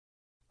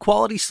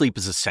Quality sleep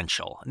is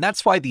essential, and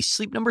that's why the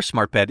Sleep Number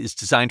Smart Bed is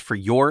designed for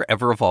your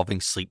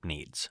ever-evolving sleep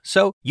needs.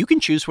 So you can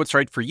choose what's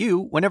right for you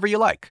whenever you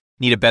like.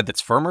 Need a bed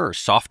that's firmer or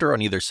softer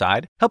on either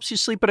side? Helps you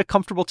sleep at a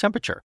comfortable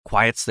temperature,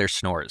 quiets their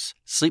snores.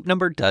 Sleep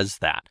Number does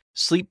that.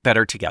 Sleep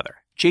better together.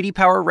 J.D.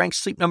 Power ranks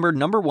Sleep Number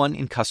 #1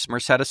 in customer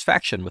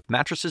satisfaction with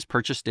mattresses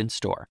purchased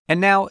in-store.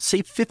 And now,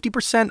 save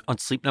 50% on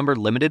Sleep Number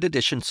limited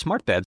edition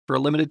smart beds for a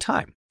limited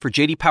time. For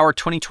J.D. Power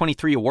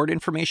 2023 award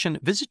information,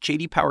 visit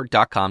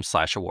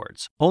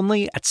jdpower.com/awards.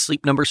 Only at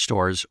Sleep Number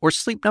stores or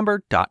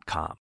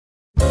sleepnumber.com.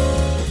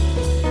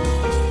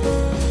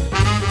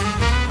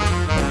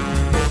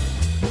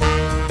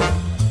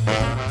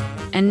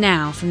 And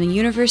now, from the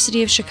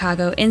University of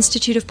Chicago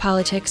Institute of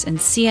Politics and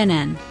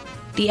CNN,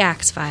 The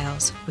Axe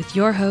Files, with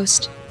your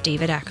host,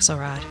 David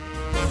Axelrod.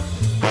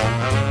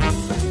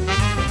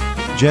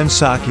 Jen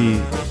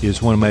Psaki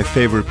is one of my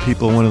favorite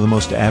people, one of the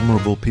most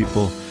admirable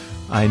people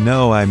I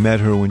know. I met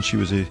her when she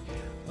was a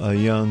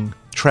young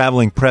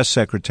traveling press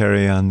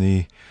secretary on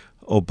the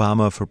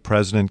Obama for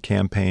President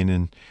campaign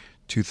in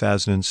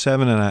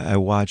 2007, and I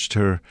watched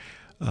her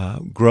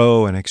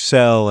grow and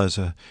excel as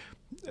a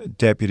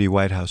deputy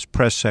White House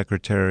press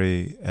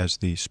secretary, as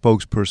the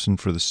spokesperson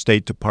for the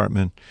State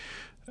Department,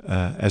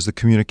 as the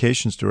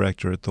communications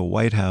director at the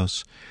White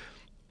House.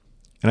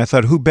 And I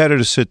thought, who better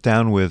to sit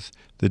down with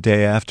the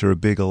day after a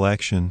big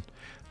election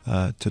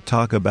to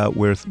talk about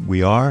where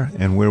we are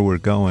and where we're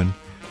going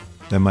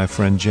than my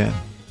friend Jen.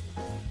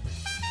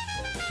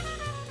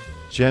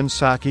 Jen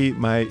Psaki,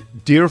 my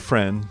dear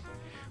friend,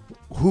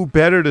 who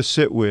better to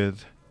sit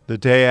with the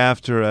day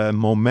after a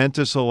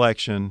momentous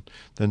election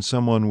than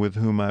someone with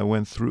whom I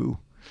went through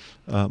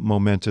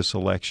momentous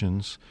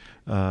elections.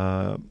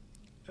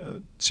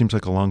 Seems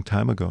like a long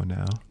time ago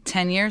now.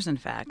 10 years, in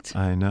fact.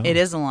 I know. It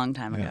is a long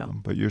time ago.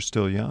 But you're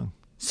still young.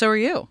 So are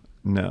you.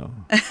 No.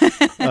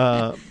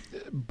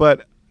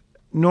 But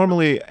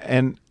normally,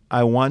 and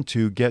I want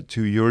to get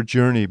to your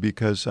journey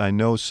because I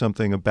know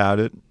something about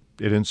it.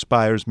 It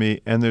inspires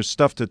me, and there's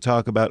stuff to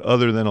talk about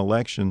other than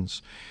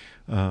elections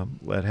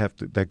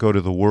that go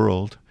to the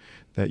world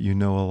that you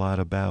know a lot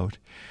about.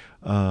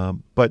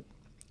 But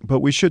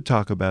we should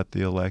talk about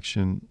the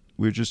election.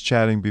 We were just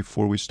chatting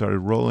before we started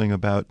rolling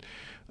about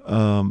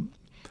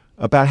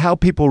how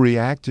people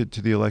reacted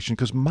to the election,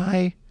 because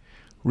my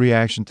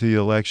reaction to the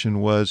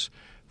election was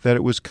that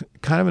it was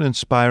kind of an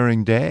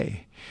inspiring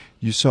day.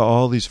 You saw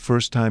all these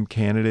first-time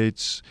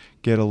candidates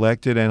get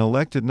elected, and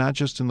elected not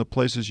just in the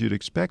places you'd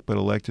expect, but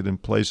elected in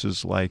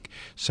places like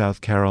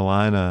South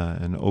Carolina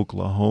and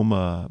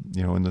Oklahoma,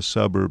 in the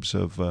suburbs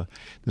of the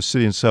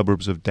city and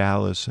suburbs of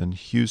Dallas and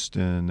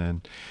Houston.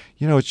 And,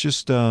 it's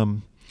just,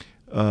 and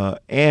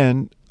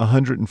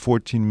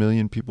 114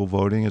 million people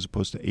voting as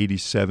opposed to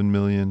 87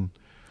 million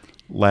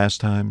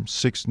last time,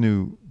 6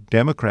 new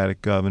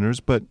Democratic governors,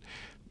 but,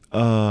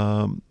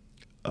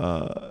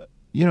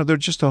 they're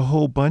just a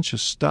whole bunch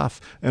of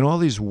stuff. And all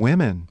these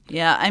women.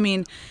 Yeah, I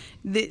mean,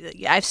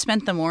 I've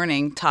spent the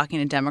morning talking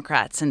to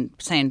Democrats and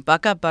saying,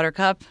 buck up,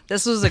 Buttercup.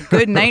 This was a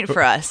good night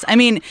for us. I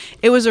mean,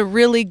 it was a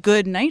really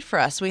good night for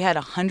us. We had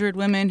 100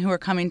 women who are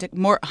coming to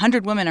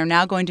 100 women are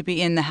now going to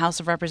be in the House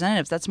of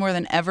Representatives. That's more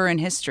than ever in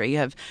history. You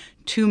have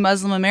 2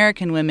 Muslim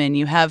American women.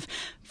 You have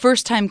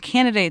first-time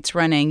candidates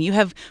running. You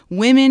have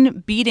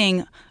women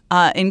beating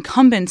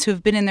incumbents who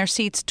have been in their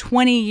seats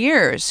 20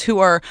 years, who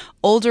are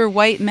older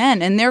white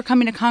men, and they're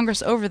coming to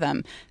Congress over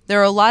them. There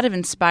are a lot of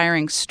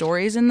inspiring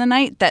stories in the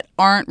night that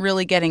aren't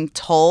really getting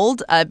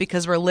told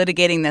because we're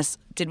litigating this.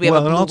 Did we have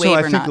a blue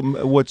wave or not? And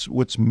also, I think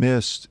what's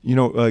missed,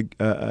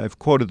 I've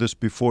quoted this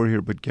before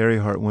here, but Gary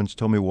Hart once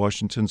told me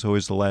Washington's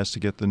always the last to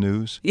get the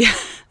news,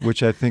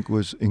 which I think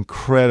was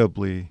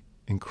incredibly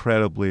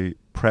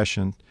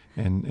prescient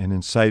and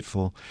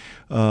insightful.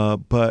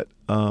 But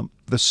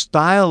the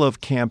style of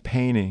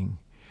campaigning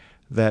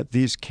that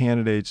these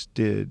candidates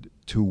did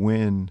to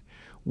win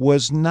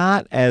was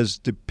not as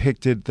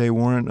depicted. They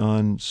weren't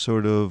on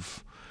sort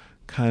of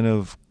kind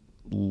of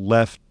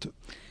left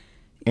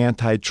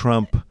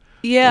anti-Trump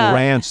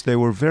rants. They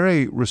were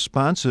very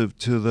responsive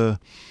to the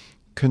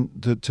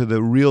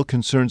real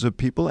concerns of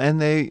people,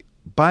 and they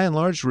by and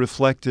large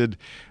reflected,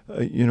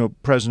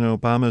 President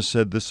Obama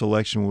said this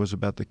election was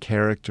about the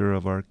character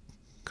of our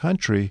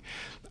country.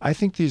 I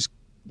think these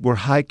were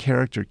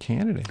high-character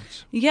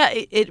candidates. Yeah,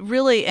 it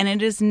really, and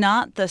it is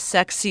not the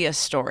sexiest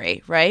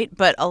story, right?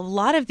 But a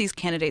lot of these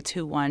candidates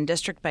who won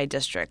district by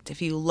district,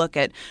 if you look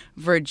at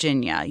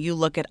Virginia, you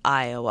look at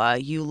Iowa,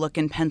 you look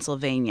in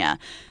Pennsylvania,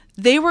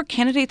 they were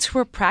candidates who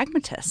were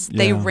pragmatists. Yeah.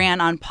 They ran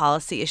on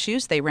policy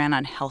issues. They ran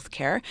on health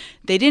care.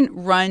 They didn't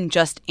run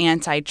just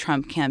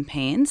anti-Trump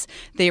campaigns.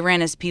 They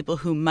ran as people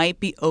who might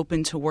be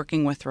open to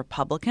working with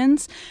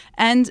Republicans.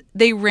 And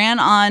they ran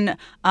on,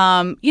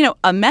 a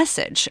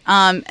message.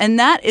 And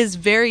that is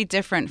very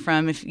different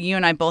from, if you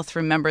and I both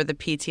remember the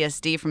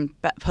PTSD from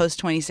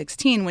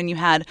post-2016, when you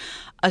had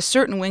a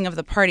certain wing of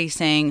the party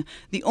saying,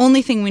 the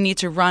only thing we need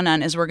to run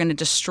on is we're going to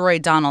destroy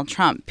Donald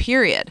Trump,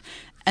 period.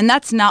 And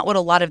that's not what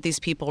a lot of these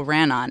people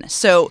ran on.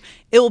 So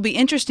it will be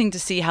interesting to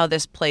see how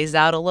this plays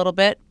out a little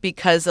bit,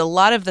 because a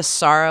lot of the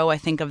sorrow, I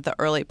think, of the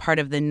early part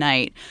of the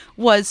night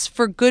was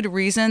for good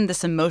reason,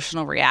 this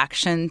emotional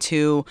reaction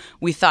to,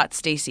 we thought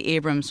Stacey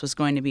Abrams was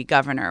going to be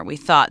governor. We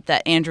thought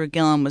that Andrew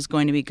Gillum was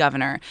going to be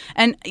governor.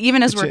 And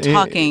even as we're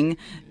talking,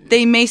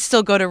 they may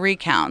still go to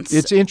recounts.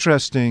 It's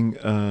interesting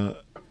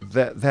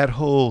that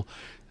whole...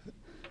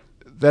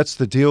 That's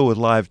the deal with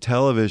live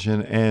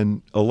television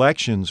and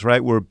elections,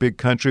 right? We're a big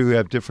country. We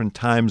have different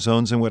time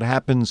zones. And what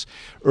happens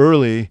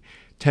early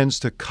tends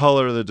to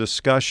color the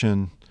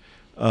discussion,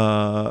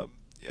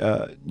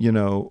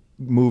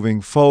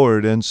 moving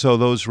forward. And so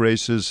those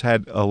races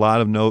had a lot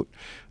of note.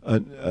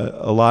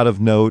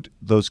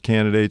 Those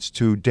candidates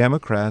to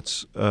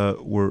Democrats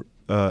were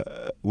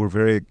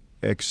very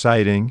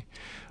exciting.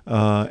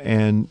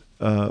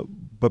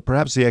 But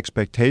perhaps the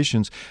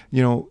expectations,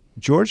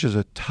 Georgia's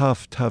a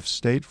tough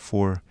state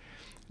for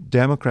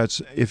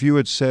Democrats. If you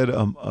had said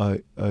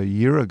a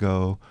year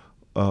ago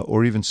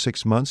or even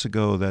 6 months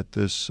ago that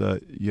this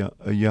a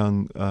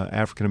young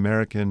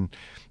African-American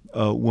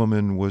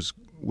woman was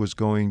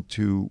going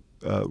to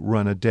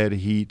run a dead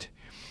heat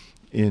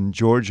in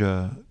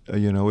Georgia,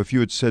 if you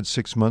had said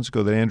 6 months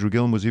ago that Andrew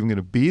Gillum was even going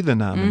to be the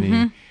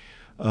nominee,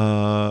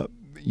 and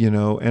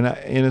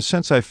in a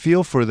sense I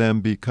feel for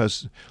them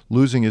because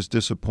losing is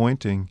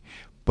disappointing,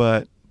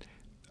 but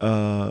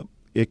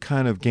it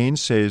kind of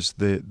gainsays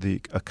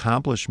the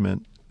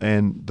accomplishment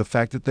and the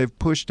fact that they've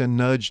pushed and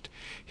nudged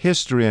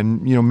history.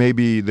 And,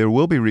 maybe there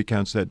will be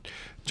recounts that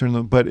turn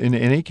them. But in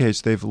any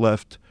case, they've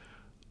left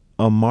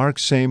a mark.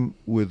 Same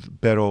with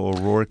Beto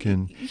O'Rourke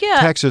in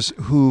Texas,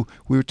 who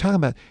we were talking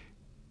about.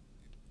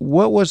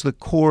 What was the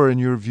core, in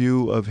your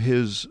view, of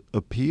his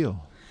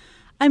appeal?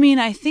 I mean,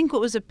 I think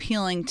what was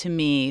appealing to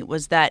me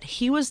was that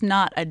he was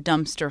not a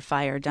dumpster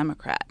fire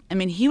Democrat. I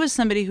mean, he was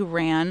somebody who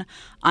ran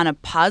on a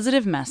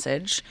positive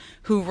message,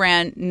 who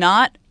ran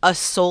not a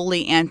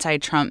solely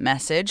anti-Trump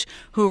message,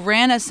 who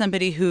ran as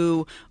somebody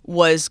who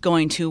was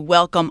going to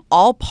welcome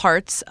all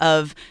parts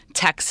of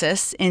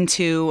Texas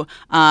into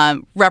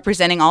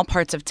representing all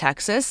parts of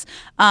Texas.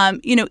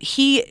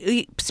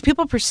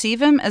 People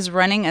perceive him as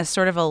running as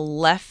sort of a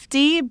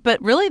lefty,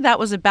 but really that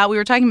was we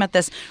were talking about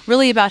this,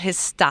 really about his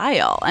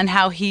style and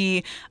how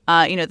he,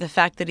 the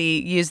fact that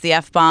he used the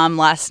F-bomb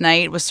last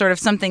night was sort of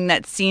something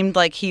that seemed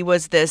like he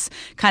was this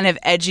kind of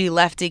edgy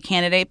lefty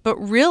candidate, but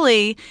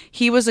really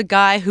he was a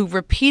guy who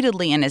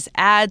repeatedly in his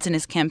ads and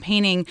his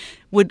campaigning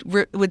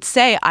would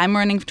say, I'm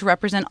running to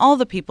represent all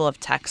the people of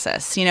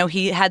Texas.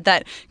 He had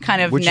that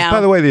kind of Which is,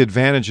 by the way, the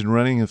advantage in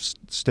running of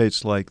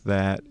states like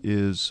that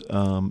is,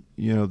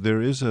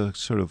 there is a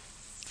sort of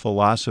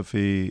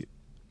philosophy.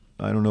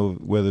 I don't know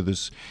whether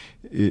this,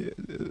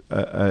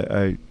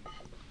 I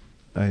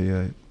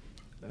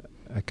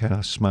kind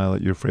of smile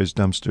at your phrase,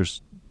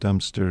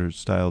 dumpster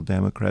style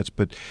Democrats,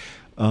 but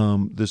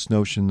this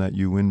notion that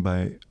you win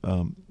by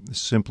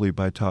simply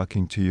by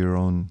talking to your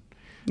own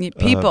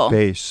people,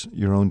 base,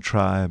 your own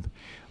tribe.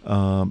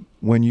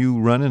 When you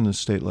run in a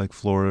state like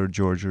Florida or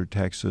Georgia or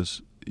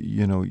Texas,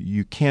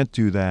 you can't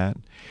do that,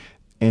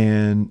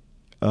 and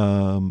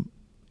I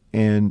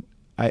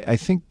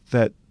think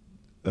that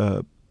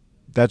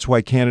that's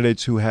why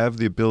candidates who have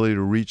the ability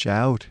to reach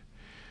out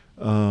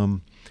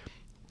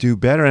do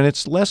better. And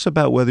it's less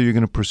about whether you're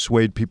going to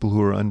persuade people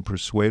who are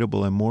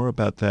unpersuadable and more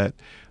about that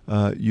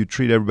you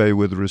treat everybody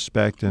with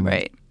respect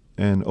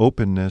and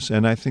openness.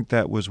 And I think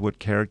that was what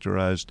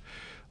characterized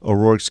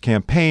O'Rourke's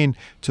campaign,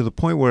 to the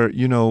point where,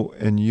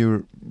 and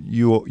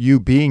you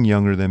being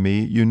younger than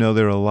me,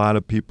 there are a lot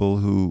of people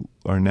who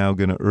are now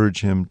going to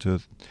urge him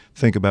to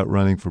think about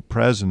running for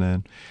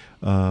president,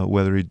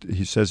 whether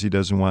he says he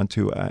doesn't want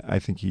to. I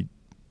think he,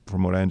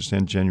 from what I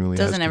understand, genuinely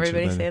doesn't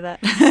everybody say that?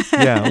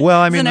 Yeah, well,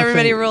 I mean, doesn't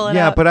everybody rule it out?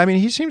 Yeah, but I mean,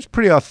 he seems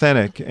pretty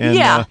authentic, and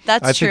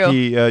that's true. I think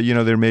he,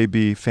 there may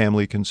be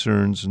family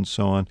concerns and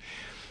so on.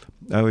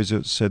 I always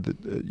have said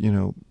that,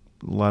 a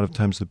lot of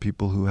times the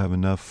people who have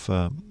enough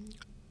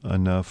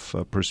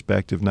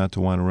perspective not to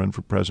want to run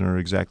for president are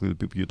exactly the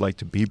people you'd like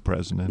to be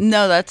president.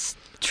 No, that's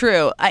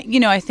true.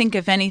 I think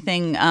if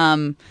anything,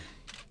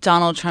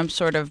 Donald Trump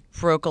sort of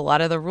broke a lot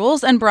of the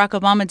rules, and Barack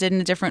Obama did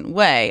in a different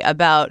way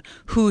about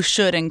who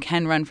should and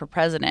can run for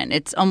president.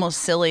 It's almost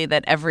silly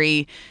that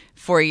every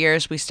 4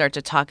 years we start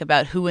to talk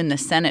about who in the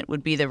Senate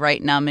would be the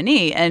right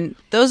nominee, and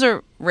those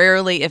are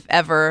rarely, if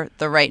ever,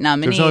 the right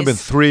nominees. There's only been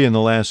 3 in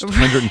the last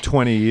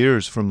 120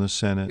 years from the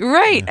Senate.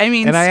 Right. Yeah. I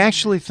mean, and I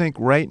actually think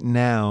right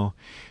now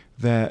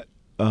that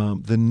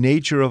the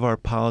nature of our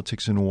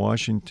politics in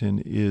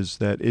Washington is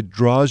that it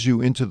draws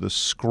you into the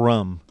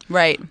scrum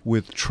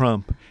with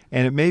Trump.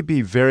 And it may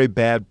be very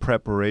bad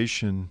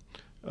preparation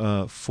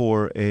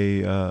for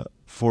a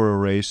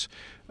race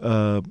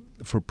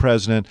for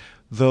president,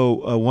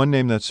 though one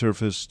name that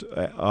surfaced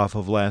off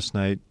of last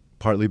night,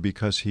 partly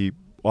because he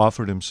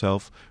offered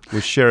himself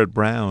was Sherrod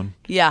Brown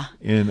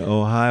in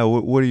Ohio.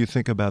 What do you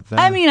think about that?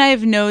 I mean, I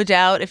have no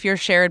doubt if you're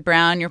Sherrod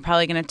Brown, you're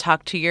probably going to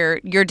talk to your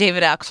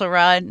David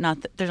Axelrod.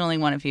 Not that there's only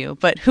one of you,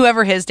 but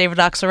whoever his David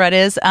Axelrod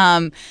is,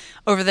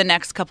 over the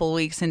next couple of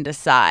weeks and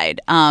decide.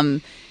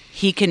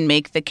 He can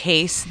make the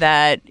case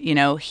that,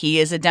 he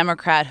is a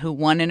Democrat who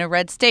won in a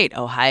red state.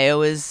 Ohio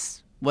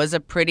was a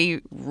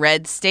pretty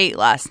red state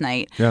last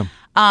night. Yeah.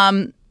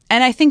 And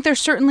I think there's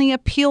certainly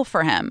appeal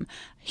for him.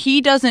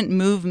 He doesn't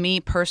move me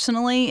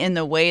personally in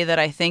the way that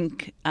I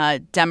think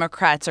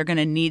Democrats are going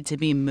to need to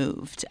be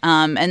moved.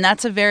 And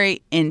that's a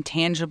very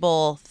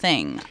intangible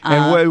thing.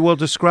 And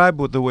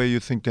describe the way you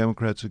think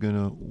Democrats are going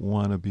to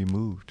want to be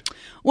moved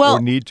or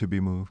need to be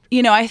moved.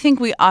 I think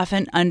we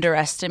often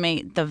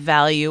underestimate the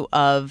value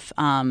of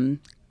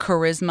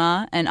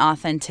charisma and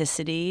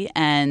authenticity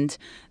and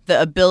the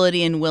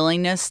ability and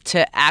willingness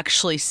to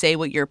actually say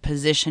what your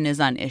position is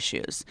on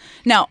issues.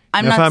 Now,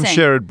 if I'm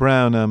Sherrod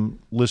Brown, I'm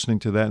listening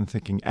to that and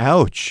thinking,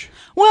 ouch.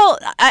 Well,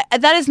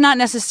 that is not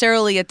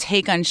necessarily a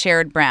take on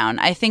Sherrod Brown.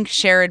 I think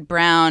Sherrod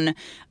Brown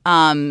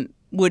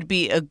would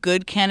be a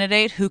good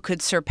candidate who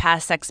could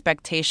surpass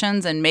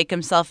expectations and get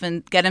himself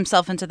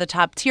into the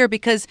top tier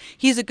because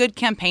he's a good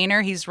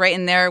campaigner. He's right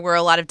in there where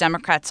a lot of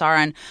Democrats are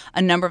on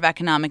a number of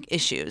economic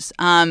issues.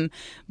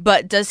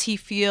 But does he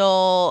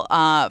feel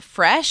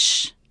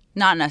fresh?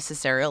 Not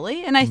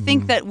necessarily. And I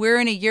think that we're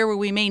in a year where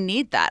we may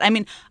need that. I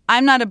mean,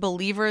 I'm not a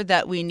believer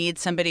that we need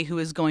somebody who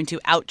is going to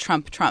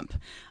out-Trump Trump.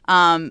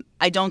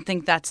 I don't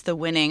think that's the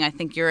winning. I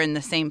think you're in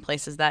the same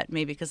place as that,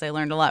 maybe because I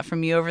learned a lot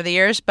from you over the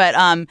years. But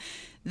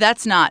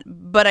that's not.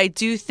 But I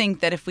do think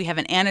that if we have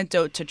an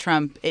antidote to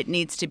Trump, it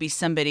needs to be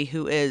somebody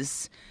who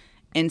is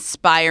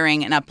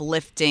inspiring and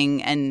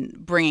uplifting and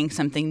bringing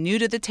something new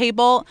to the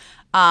table.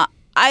 I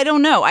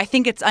don't know. I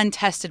think it's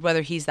untested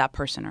whether he's that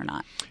person or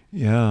not.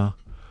 Yeah.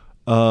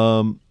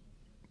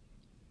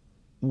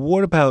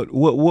 What about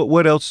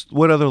what else?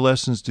 What other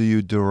lessons do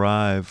you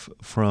derive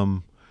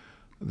from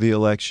the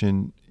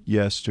election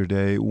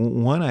yesterday?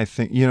 One, I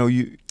think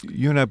you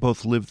and I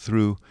both lived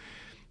through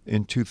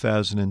in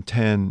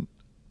 2010,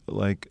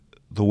 like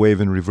the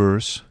wave in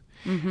reverse,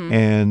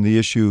 and the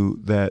issue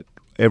that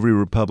every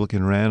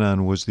Republican ran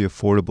on was the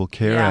Affordable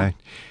Care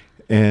Act,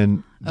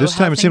 and this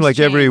time it seemed like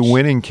every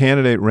winning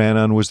candidate ran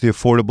on was the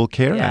Affordable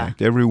Care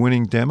Act. Every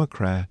winning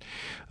Democrat.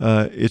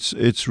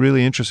 It's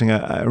really interesting.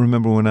 I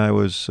remember when I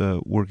was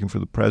working for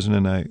the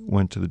president, I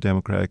went to the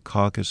Democratic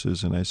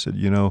caucuses and I said,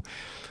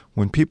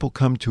 when people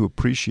come to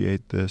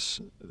appreciate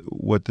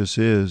what this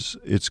is,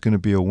 it's going to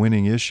be a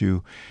winning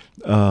issue.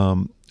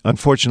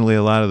 Unfortunately,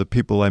 a lot of the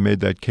people I made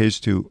that case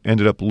to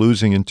ended up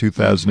losing in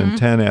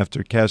 2010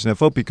 after casting that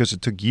vote because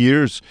it took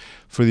years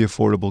for the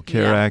Affordable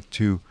Care Act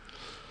to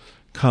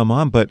come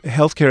on. But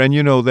healthcare, and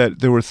that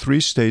there were 3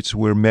 states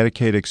where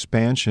Medicaid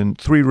expansion,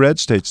 3 red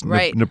states,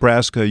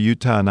 Nebraska,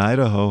 Utah, and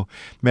Idaho,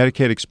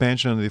 Medicaid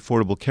expansion under the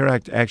Affordable Care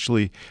Act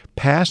actually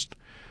passed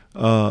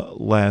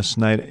last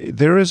night.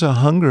 There is a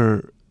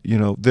hunger,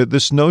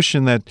 this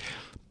notion that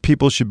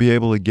people should be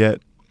able to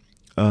get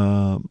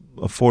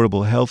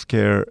affordable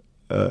healthcare,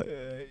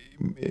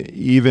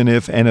 even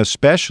if and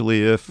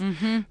especially if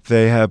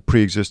they have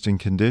pre-existing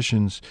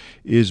conditions,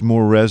 is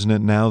more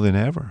resonant now than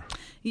ever.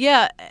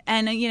 Yeah,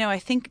 and I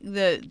think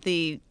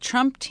the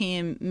Trump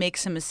team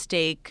makes a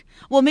mistake.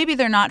 Well, maybe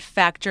they are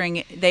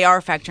factoring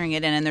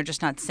it in and they're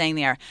just not saying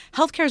they are.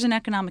 Healthcare is an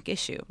economic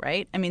issue,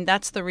 right? I mean,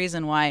 that's the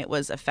reason why it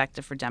was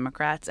effective for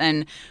Democrats.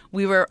 And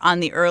we were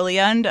on the early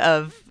end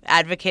of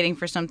advocating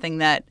for something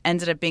that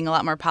ended up being a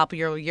lot more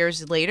popular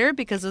years later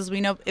because, as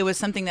we know, it was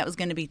something that was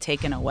going to be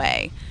taken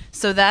away.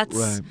 So that's,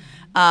 right.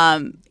 I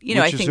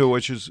think.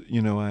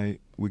 I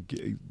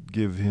would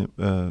give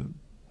him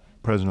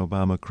President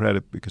Obama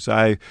credit because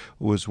I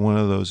was one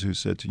of those who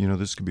said,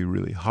 this could be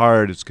really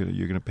hard.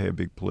 You're going to pay a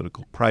big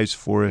political price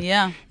for it.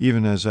 Yeah.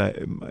 Even as I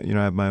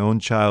have my own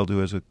child who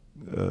has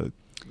a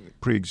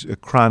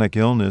chronic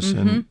illness,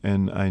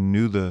 and I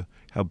knew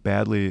how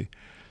badly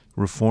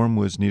reform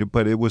was needed,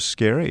 but it was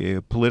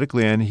scary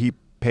politically, and he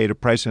paid a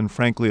price, and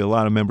frankly, a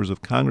lot of members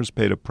of Congress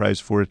paid a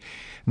price for it.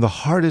 And the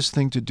hardest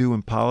thing to do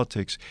in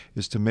politics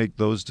is to make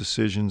those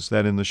decisions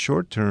that in the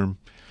short term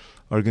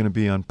are going to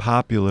be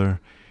unpopular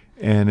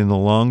and in the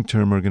long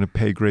term are going to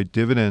pay great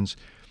dividends.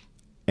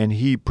 And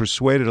he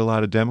persuaded a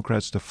lot of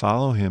Democrats to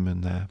follow him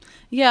in that.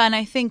 Yeah, and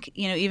I think,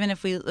 even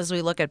as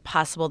we look at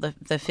possible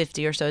the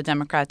 50 or so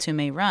Democrats who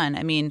may run,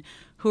 I mean,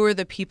 who are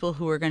the people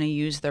who are going to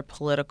use their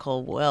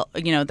political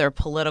their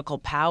political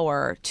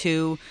power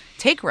to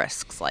take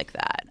risks like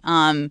that?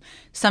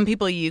 Some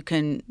people you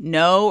can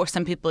know, or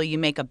some people you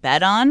make a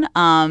bet on,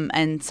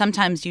 and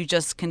sometimes you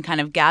just can kind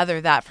of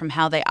gather that from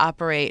how they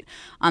operate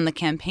on the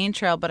campaign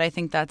trail. But I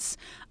think that's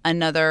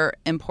another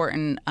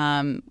important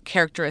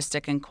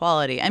characteristic and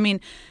quality. I mean,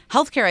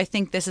 healthcare, I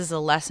think this is a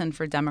lesson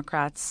for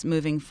Democrats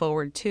moving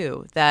forward,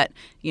 too, that,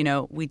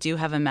 we do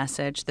have a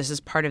message. This is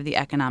part of the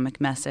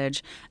economic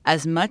message.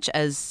 As much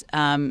as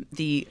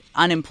the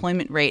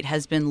unemployment rate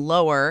has been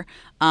lower,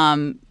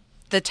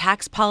 the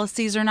tax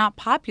policies are not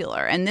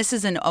popular. And this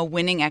is a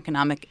winning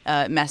economic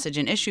message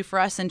and issue for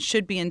us, and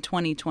should be in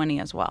 2020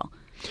 as well.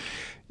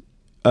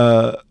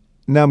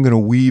 Now I'm going to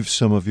weave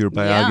some of your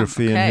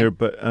biography okay. in here,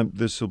 but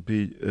this will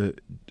be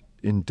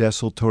in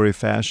desultory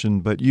fashion.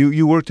 But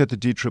you worked at the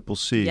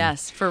DCCC.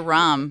 Yes, for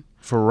Rahm.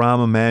 For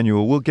Rahm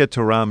Emanuel. We'll get to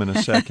Rahm in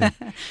a second.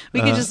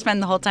 We could just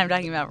spend the whole time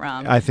talking about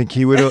Rahm. I think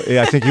he would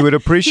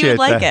appreciate he would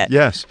like that. it.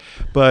 Yes,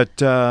 but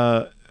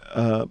the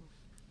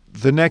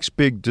next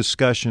big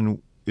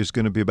discussion is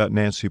going to be about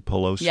Nancy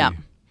Pelosi. Yeah.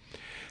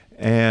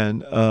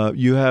 And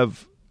you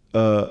have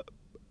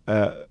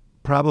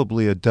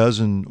probably a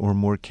dozen or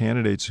more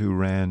candidates who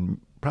ran,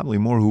 probably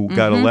more who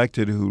got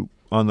elected, who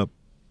on the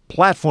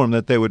platform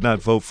that they would not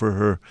vote for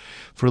her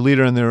for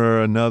leader, and there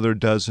are another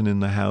dozen in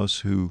the House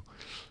who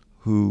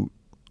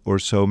or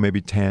so,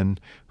 maybe 10,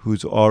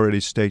 who's already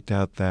staked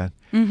out that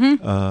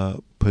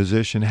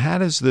position. How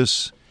does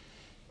this?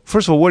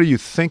 First of all, what do you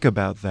think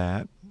about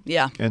that?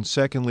 Yeah. And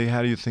secondly,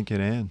 how do you think it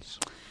ends?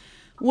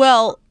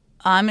 Well,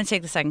 I'm going to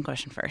take the second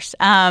question first.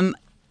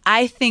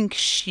 I think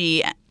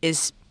she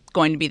is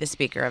going to be the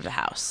Speaker of the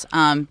House.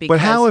 But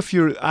how if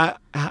you're, I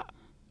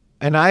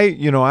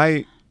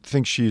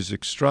think she's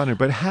extraordinary.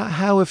 But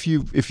how if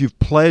you've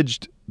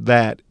pledged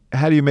that?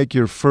 How do you make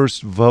your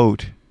first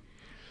vote?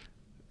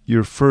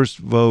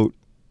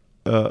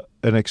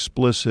 An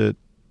explicit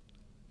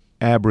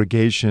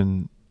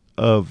abrogation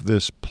of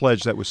this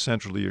pledge that was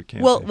central to your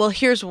campaign? Well,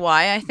 here's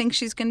why I think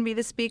she's going to be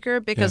the Speaker,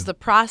 because the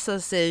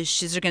process is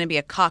she's going to be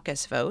a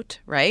caucus vote,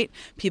 right?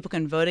 People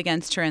can vote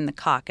against her in the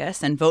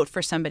caucus and vote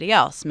for somebody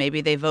else.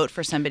 Maybe they vote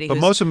for somebody But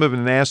most of them have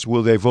been asked,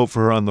 will they vote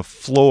for her on the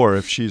floor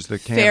if she's the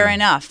candidate? Fair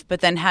enough. But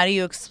then how do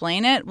you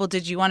explain it? Well,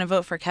 did you want to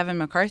vote for Kevin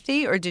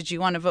McCarthy or did you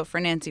want to vote for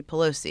Nancy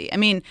Pelosi? I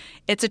mean,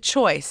 it's a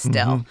choice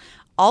still.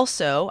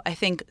 Also, I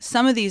think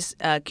some of these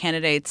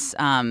candidates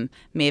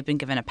may have been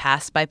given a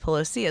pass by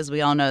Pelosi, as we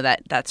all know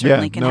that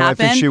certainly can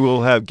happen. I think she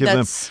will give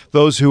them,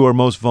 those who are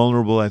most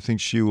vulnerable, I think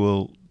she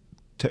will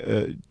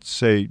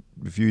say,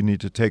 if you need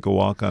to take a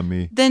walk on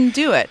me. Then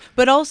do it.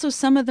 But also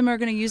some of them are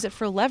going to use it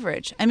for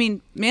leverage. I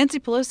mean, Nancy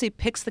Pelosi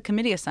picks the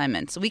committee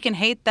assignments. We can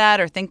hate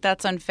that or think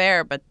that's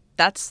unfair, but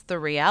that's the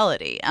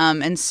reality.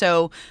 And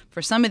so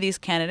for some of these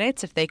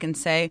candidates, if they can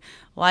say,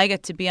 well, I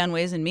get to be on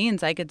Ways and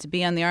Means, I get to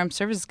be on the Armed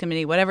Services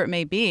Committee, whatever it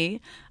may be,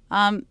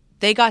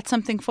 they got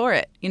something for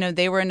it.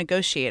 They were a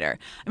negotiator.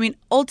 I mean,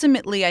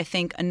 ultimately, I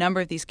think a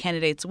number of these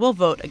candidates will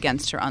vote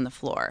against her on the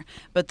floor.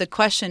 But the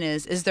question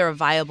is there a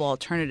viable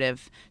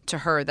alternative to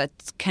her that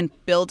can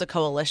build a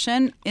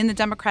coalition in the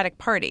Democratic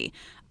Party?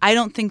 I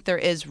don't think there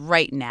is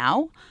right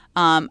now.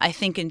 I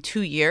think in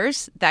 2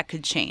 years that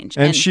could change.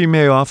 And she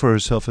may offer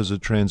herself as a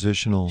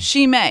transitional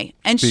She may.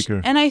 And speaker.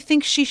 And I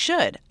think she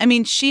should. I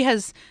mean, she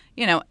has,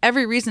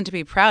 every reason to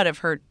be proud of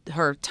her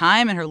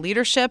time and her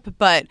leadership,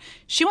 but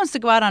she wants to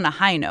go out on a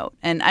high note.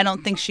 And I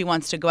don't think she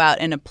wants to go out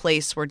in a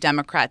place where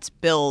Democrats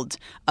build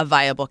a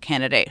viable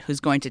candidate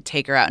who's going to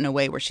take her out in a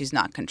way where she's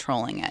not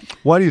controlling it.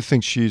 Why do you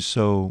think she's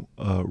so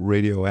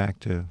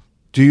radioactive?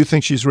 Do you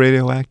think she's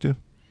radioactive?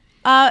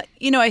 I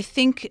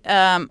think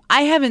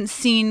I haven't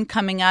seen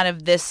coming out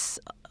of this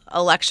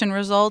election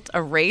result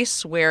a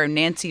race where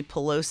Nancy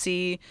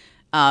Pelosi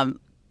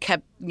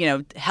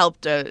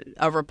helped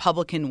a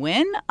Republican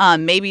win.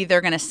 Maybe they're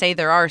going to say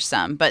there are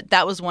some, but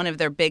that was one of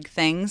their big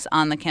things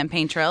on the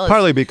campaign trail.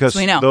 Partly because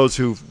those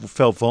who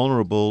felt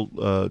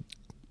vulnerable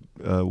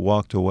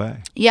walked away.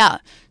 Yeah.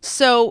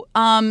 So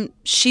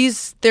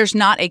there's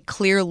not a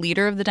clear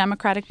leader of the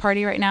Democratic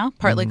Party right now,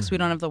 partly because we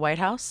don't have the White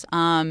House.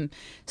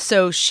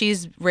 So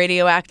she's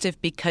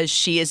radioactive because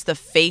she is the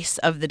face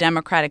of the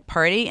Democratic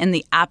Party in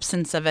the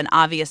absence of an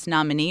obvious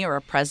nominee or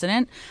a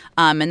president.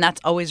 And that's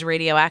always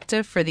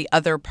radioactive for the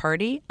other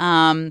party.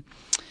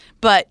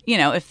 But,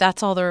 if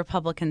that's all the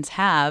Republicans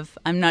have,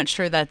 I'm not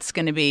sure that's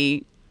going to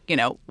be,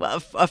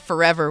 a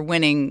forever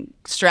winning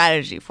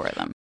strategy for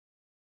them.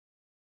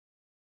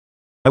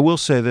 I will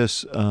say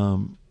this,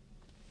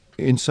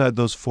 inside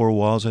those four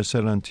walls, I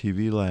said it on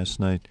TV last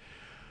night,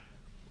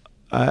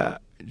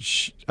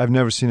 I've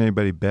never seen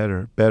anybody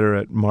better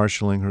at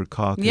marshaling her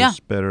caucus,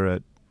 better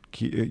at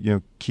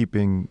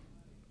keeping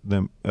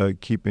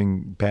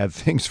bad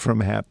things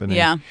from happening.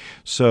 Yeah.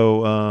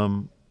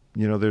 So,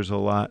 there's a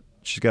lot,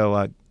 she's got a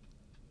lot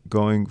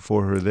going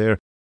for her there.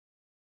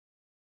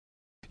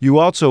 You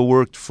also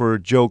worked for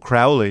Joe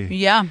Crowley.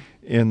 Yeah.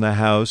 In the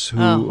House,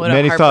 who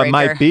many thought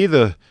might be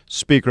the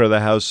Speaker of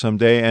the House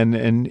someday,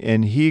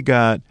 and he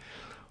got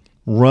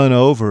run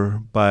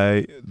over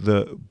by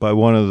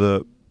one of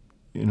the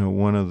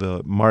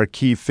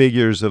marquee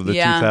figures of the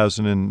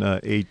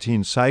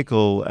 2018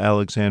 cycle,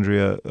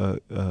 Alexandria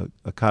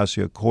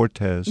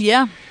Ocasio-Cortez.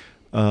 Yeah.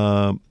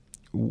 How'd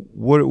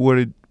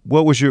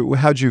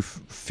you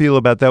feel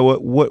about that?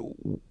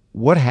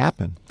 What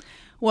happened?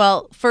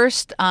 Well,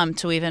 first,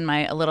 to weave in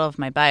a little of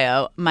my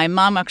bio, my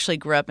mom actually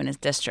grew up in his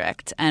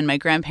district, and my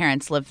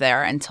grandparents lived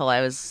there until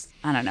I was,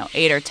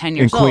 8 or 10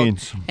 years old.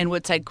 Queens. In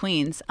Woodside,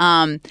 Queens.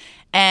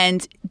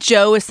 And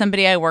Joe is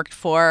somebody I worked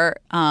for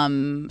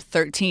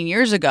 13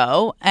 years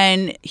ago,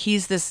 and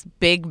he's this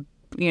big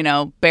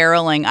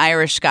barreling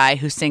Irish guy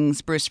who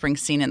sings Bruce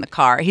Springsteen in the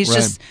car. He's Right.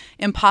 just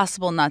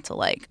impossible not to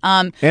like.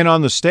 And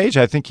on the stage,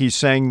 I think he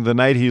sang The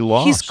Night He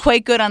Lost. He's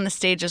quite good on the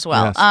stage as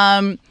well.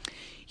 Yes.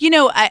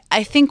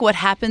 I think what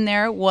happened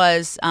there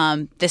was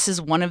this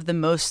is one of the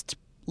most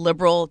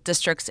liberal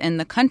districts in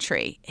the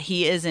country.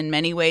 He is in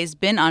many ways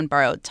been on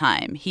borrowed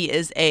time. He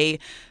is a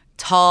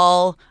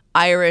tall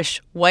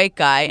Irish white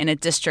guy in a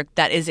district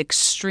that is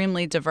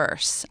extremely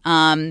diverse.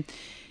 And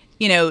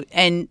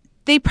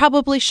they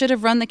probably should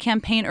have run the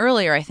campaign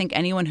earlier. I think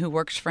anyone who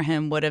works for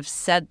him would have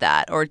said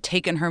that or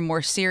taken her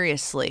more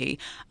seriously.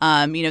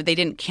 They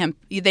didn't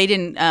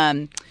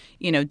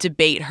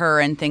debate her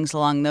and things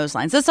along those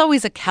lines. That's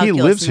always a calculus.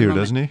 He lives in the here,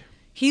 moment. doesn't he?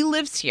 He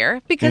lives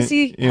here because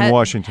In he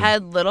Washington.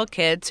 had little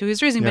kids who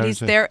he's raising, Yeah, but I he's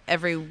see. there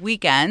every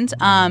weekend.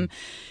 I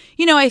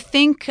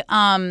think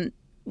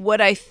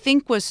what I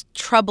think was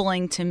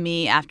troubling to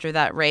me after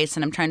that race,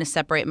 and I'm trying to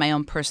separate my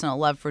own personal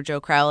love for Joe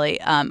Crowley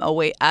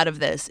away out of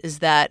this, is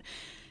that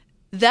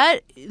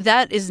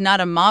is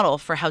not a model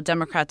for how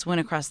Democrats win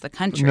across the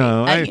country.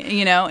 No,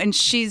 and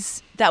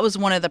that was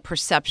one of the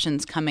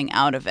perceptions coming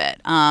out of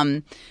it.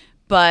 That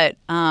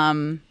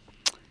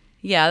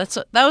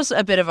was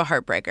a bit of a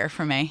heartbreaker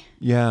for me.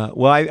 Yeah.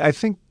 Well, I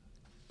think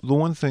the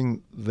one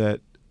thing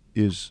that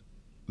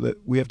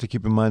we have to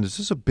keep in mind is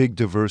this is a big,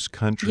 diverse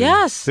country.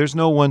 Yes. There's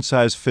no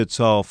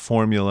one-size-fits-all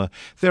formula.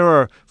 There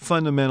are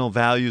fundamental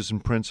values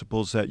and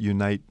principles that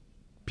unite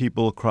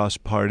people across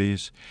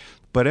parties,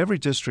 but every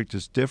district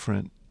is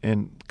different.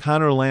 And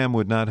Connor Lamb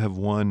would not have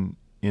won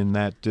in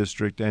that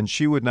district, and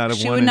she would not have won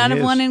in his. She would not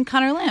have won in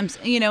Connor Lamb's.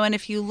 And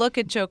if you look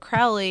at Joe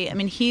Crowley, I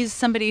mean, he's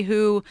somebody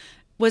who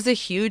was a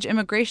huge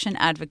immigration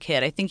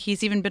advocate. I think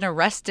he's even been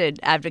arrested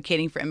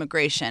advocating for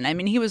immigration. I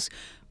mean, he was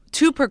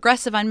too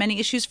progressive on many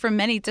issues for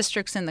many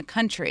districts in the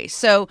country.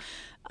 So,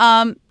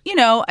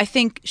 I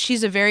think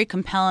she's a very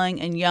compelling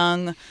and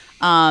young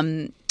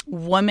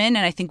woman,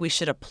 and I think we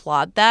should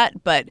applaud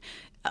that. But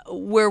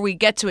where we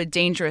get to a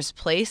dangerous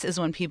place is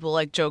when people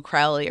like Joe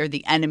Crowley are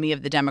the enemy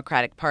of the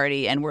Democratic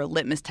Party, and we're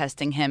litmus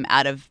testing him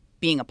out of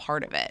being a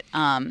part of it.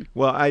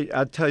 Well,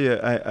 I'll tell you,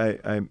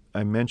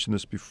 I mentioned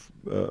this before.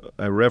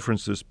 I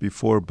referenced this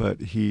before,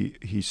 but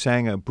he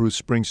sang a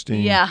Bruce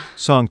Springsteen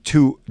song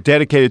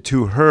dedicated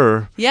to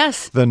her.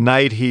 Yes. The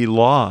Night He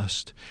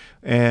Lost,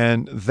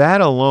 and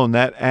that alone,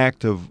 that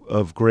act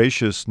of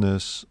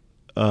graciousness,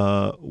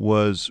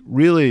 was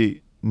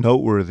really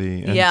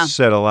noteworthy and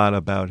said a lot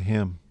about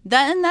him.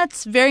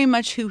 That's very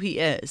much who he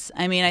is.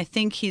 I mean, I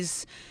think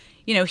he's.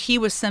 He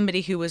was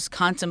somebody who was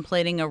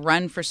contemplating a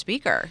run for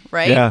speaker,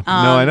 right? Yeah,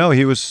 no, I know.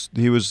 He was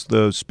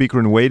the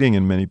speaker in waiting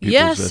in many people's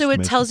estimation. So it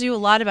estimation. tells you a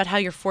lot about how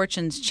your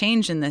fortunes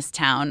change in this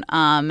town,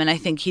 and I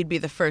think he'd be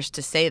the first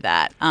to say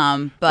that.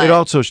 But it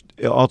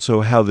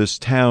also how this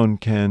town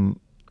can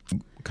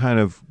kind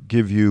of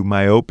give you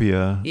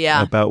myopia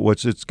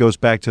about it goes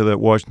back to that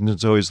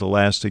Washington's always the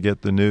last to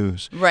get the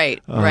news.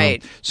 Right,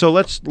 right. So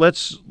let's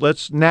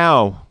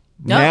now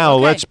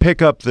let's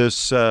pick up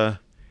this.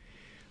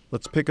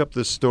 Let's pick up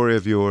this story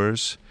of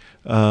yours.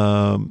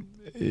 Tell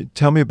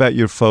me about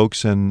your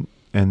folks and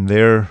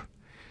their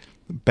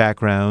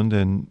background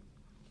and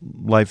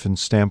life in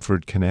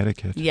Stamford,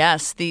 Connecticut.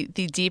 Yes, the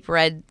deep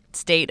red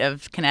state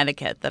of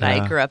Connecticut that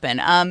I grew up in.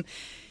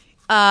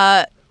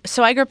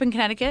 So I grew up in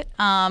Connecticut.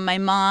 My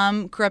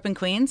mom grew up in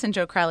Queens in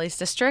Joe Crowley's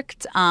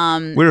district.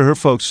 Where are her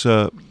folks?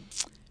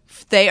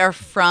 They are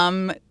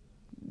from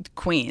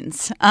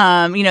Queens.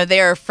 They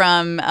are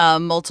from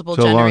multiple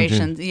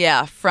generations.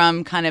 Yeah,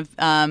 from kind of,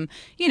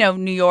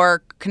 New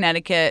York,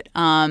 Connecticut.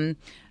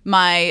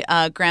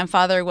 My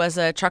grandfather was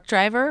a truck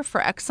driver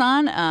for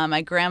Exxon.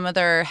 My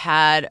grandmother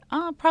had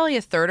probably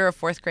a third or a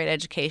fourth grade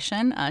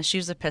education. She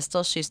was a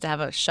pistol. She used to have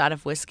a shot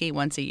of whiskey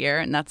once a year,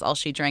 and that's all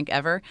she drank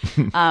ever,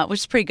 which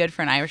is pretty good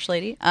for an Irish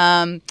lady.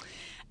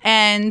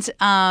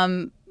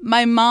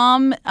 My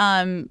mom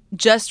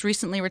just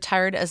recently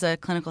retired as a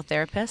clinical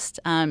therapist.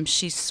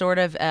 She's sort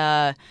of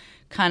a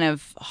kind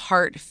of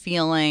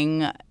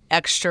heart-feeling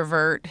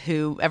extrovert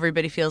who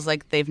everybody feels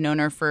like they've known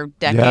her for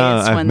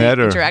decades when they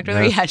interact with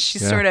her. Yeah,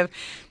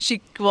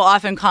 she will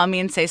often call me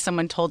and say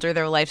someone told her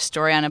their life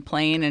story on a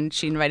plane and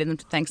she invited them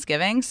to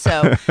Thanksgiving.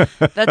 So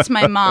that's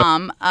my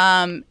mom.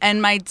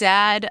 And my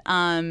dad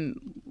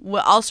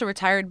also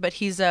retired, but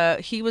he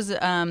was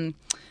a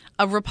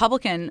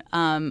Republican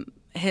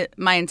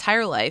my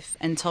entire life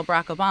until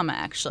Barack Obama,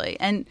 actually.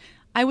 And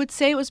I would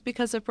say it was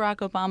because of Barack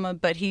Obama,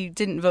 but he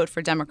didn't vote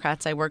for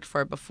Democrats I worked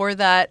for before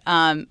that,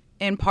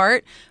 in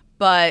part.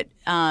 But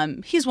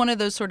he's one of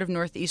those sort of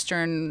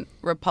Northeastern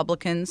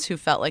Republicans who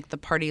felt like the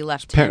party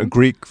left him.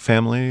 Greek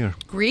family? Or?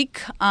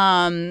 Greek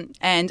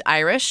and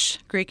Irish.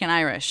 Greek and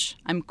Irish.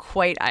 I'm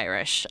quite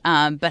Irish,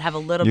 but have a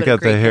little bit of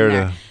Greek in there. You got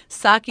the hair to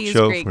Psaki is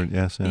Greek. For it,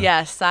 yes. Yeah.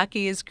 Yes,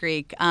 Psaki is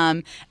Greek.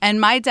 And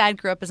my dad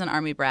grew up as an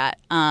Army brat,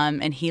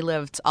 and he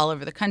lived all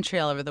over the country,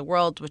 all over the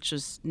world, which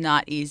was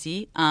not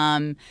easy.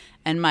 And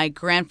my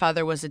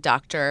grandfather was a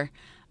doctor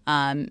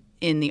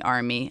in the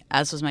Army,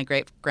 as was my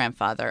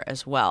great-grandfather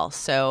as well.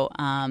 So,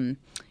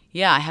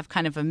 Yeah, I have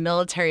kind of a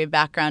military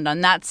background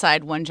on that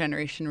side, one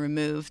generation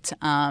removed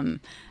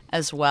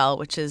as well,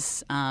 which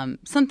is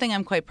something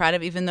I'm quite proud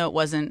of, even though it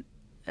wasn't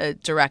a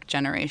direct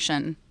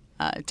generational.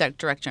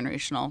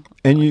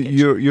 And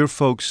your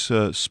folks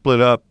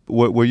split up.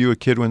 Were you a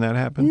kid when that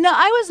happened? No,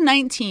 I was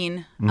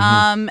 19.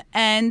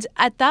 And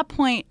at that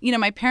point,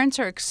 my parents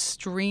are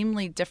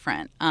extremely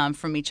different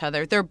from each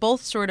other. They're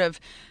both sort of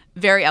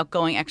very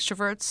outgoing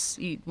extroverts.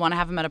 You want to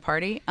have them at a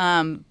party,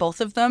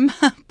 both of them,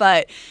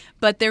 but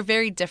they're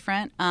very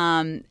different.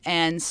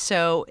 And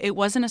so it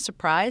wasn't a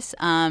surprise.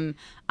 I'm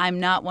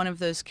not one of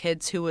those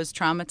kids who was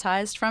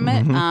traumatized from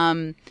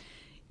it.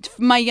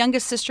 My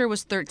youngest sister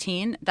was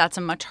 13. That's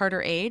a much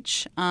harder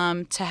age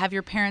to have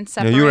your parents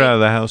separate. Yeah, you were out of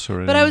the house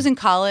already. But I was in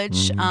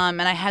college,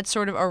 and I had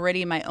sort of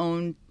already my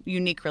own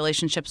unique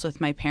relationships with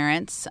my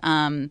parents.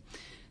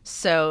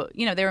 So,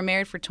 they were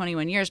married for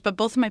 21 years, but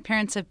both of my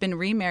parents have been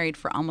remarried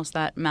for almost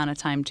that amount of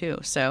time, too.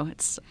 So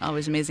it's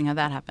always amazing how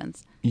that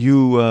happens.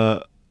 You,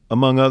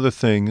 among other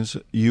things,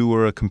 you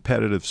were a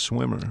competitive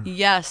swimmer.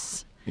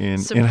 Yes.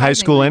 In high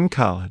school and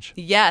college.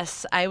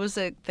 Yes. I was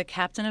the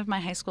captain of my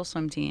high school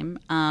swim team,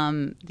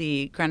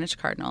 the Greenwich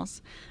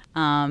Cardinals.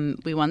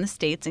 We won the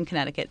states in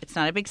Connecticut. It's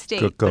not a big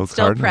state, but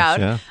still Cardinals, proud.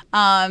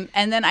 Yeah.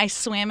 And then I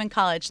swam in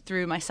college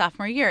through my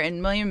sophomore year.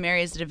 And William &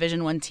 Mary is a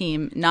Division I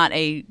team, not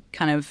a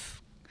kind of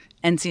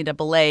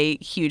NCAA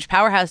huge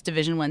powerhouse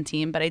Division I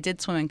team, but I did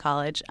swim in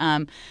college,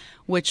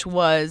 which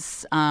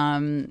was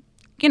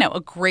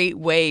a great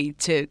way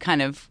to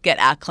kind of get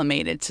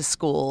acclimated to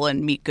school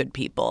and meet good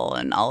people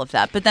and all of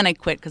that. But then I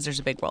quit because there's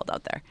a big world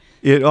out there.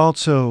 It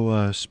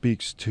also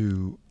speaks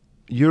to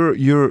you're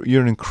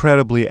an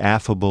incredibly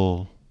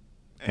affable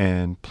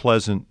and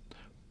pleasant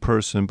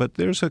person, but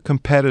there's a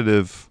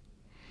competitive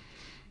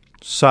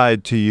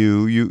side to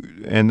you.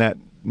 And that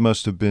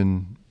must have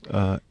been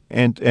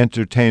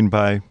entertained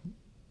by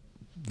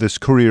this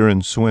career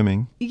in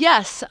swimming.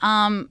 Yes.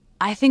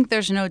 I think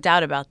there's no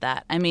doubt about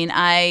that. I mean,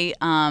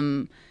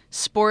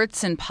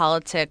 sports and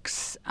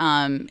politics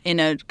in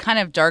a kind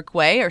of dark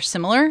way are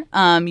similar.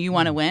 You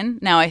want to win.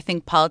 Now, I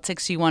think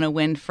politics, you want to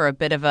win for a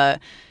bit of a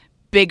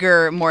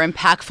bigger, more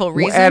impactful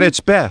reason. Well, at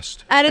its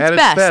best. At its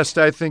best.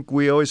 I think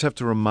we always have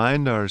to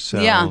remind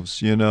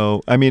ourselves,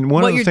 I mean,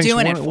 one of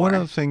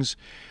the things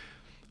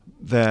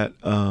that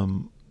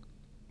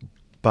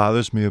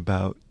bothers me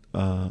about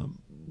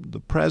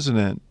the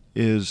president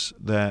is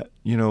that,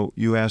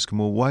 you ask him,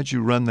 well, why'd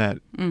you run that,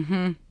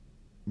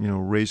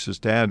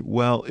 racist ad?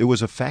 Well, it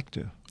was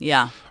effective.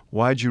 Yeah.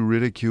 Why'd you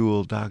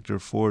ridicule Dr.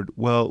 Ford?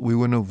 Well, we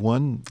wouldn't have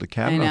won the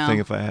Kavanaugh thing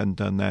if I hadn't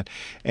done that.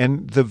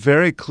 And the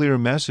very clear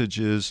message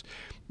is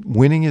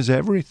winning is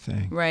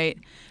everything. Right.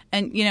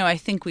 And, I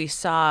think we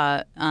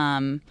saw,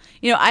 I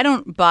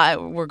don't buy,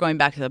 we're going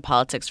back to the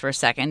politics for a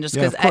second, just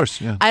because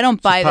I don't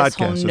buy this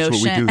whole notion.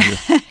 That's what we do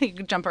here. You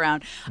can jump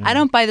around. Yeah. I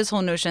don't buy this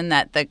whole notion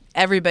that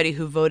everybody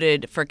who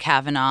voted for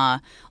Kavanaugh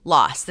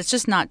lost. That's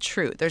just not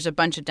true. There's a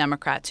bunch of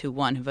Democrats who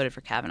won who voted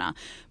for Kavanaugh.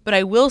 But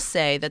I will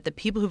say that the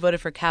people who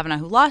voted for Kavanaugh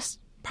who lost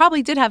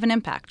probably did have an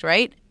impact,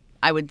 right?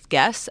 I would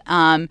guess.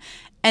 And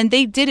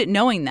they did it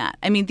knowing that.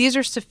 I mean, these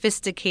are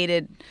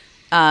sophisticated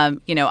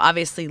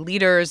obviously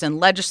leaders and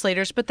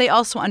legislators, but they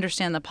also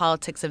understand the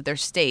politics of their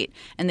state.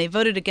 And they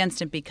voted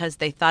against it because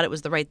they thought it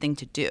was the right thing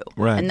to do.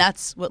 Right. And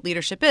that's what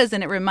leadership is.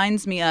 And it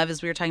reminds me of,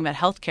 as we were talking about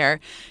healthcare,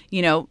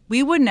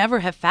 we would never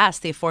have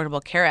passed the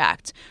Affordable Care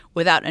Act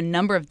without a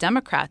number of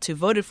Democrats who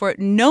voted for it,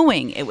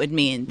 knowing it would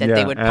mean that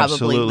they would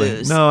probably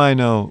lose. No, I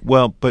know.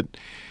 Well, but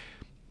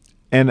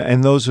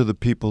and those are the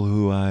people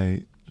who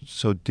I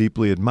so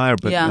deeply admire,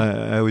 but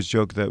I always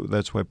joke that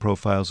that's why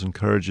Profiles in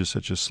Courage is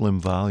such a slim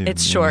volume.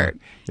 It's short.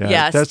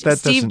 Yeah,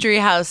 Steve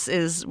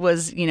Driehaus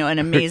was an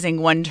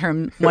amazing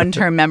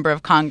one-term member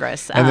of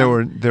Congress. And there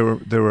were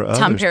others.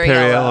 Tom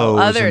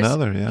Perriello, others. Was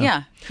another.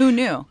 Yeah. Who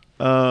knew?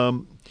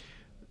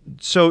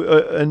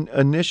 So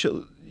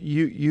initial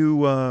you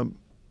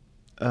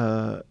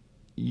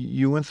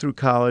went through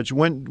college.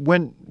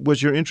 When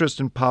was your interest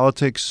in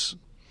politics?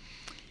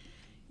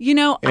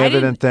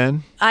 Evident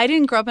then? I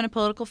didn't grow up in a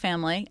political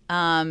family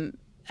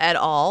at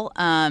all.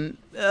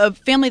 A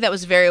family that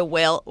was very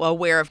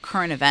aware of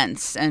current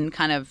events and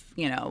kind of,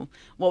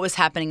 what was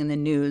happening in the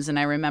news. And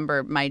I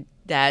remember my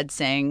dad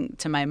saying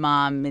to my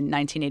mom in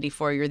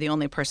 1984, "You're the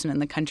only person in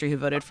the country who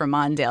voted for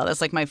Mondale." That's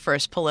like my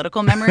first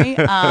political memory.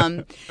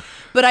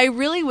 But I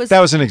really was... That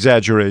was an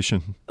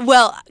exaggeration.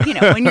 Well,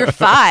 when you're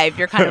 5,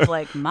 you're kind of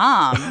like,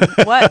 "Mom,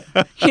 what?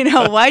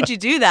 Why'd you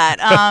do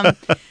that?"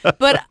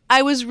 But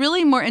I was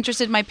really more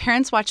interested. My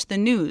parents watched the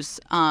news,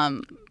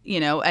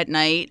 at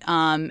night.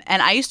 And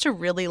I used to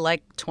really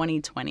like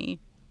 2020.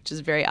 Which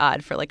is very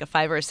odd for like a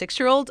 5 or a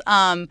 6-year-old.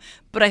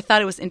 But I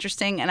thought it was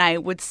interesting. And I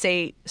would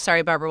say,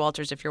 sorry, Barbara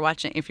Walters, if you're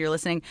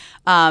listening,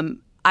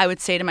 I would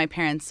say to my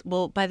parents,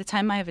 well, by the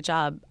time I have a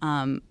job,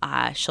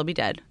 she'll be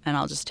dead and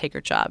I'll just take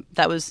her job.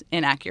 That was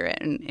inaccurate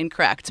and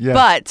incorrect. Yeah.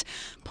 But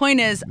point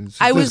is,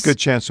 there's a good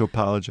chance to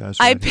apologize.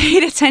 I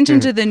paid attention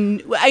to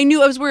I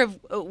knew I was aware of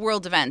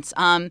world events.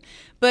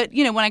 But,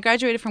 when I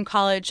graduated from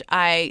college,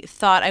 I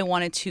thought I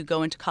wanted to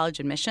go into college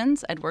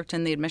admissions. I'd worked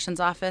in the admissions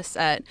office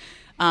at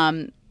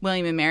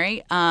William &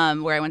 Mary,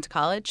 where I went to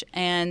college.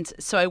 And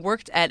so I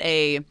worked at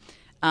a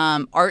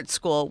art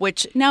school,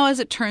 which now, as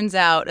it turns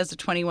out, as a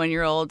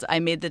 21-year-old, I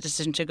made the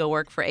decision to go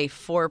work for a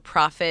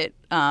for-profit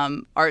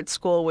art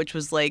school, which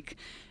was like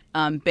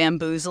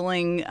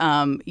bamboozling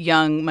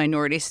young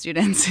minority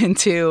students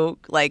into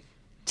like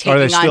taking on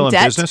debt. Are they still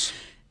in business?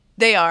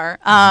 They are.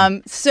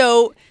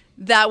 So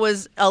that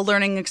was a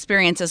learning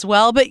experience as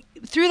well. But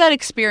through that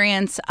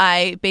experience,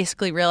 I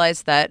basically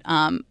realized that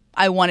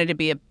I wanted to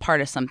be a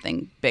part of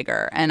something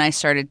bigger, and I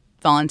started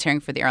volunteering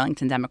for the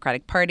Arlington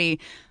Democratic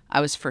Party. I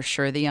was for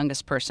sure the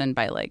youngest person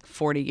by like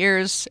 40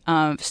 years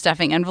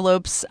stuffing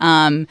envelopes.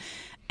 And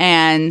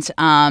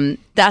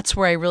that's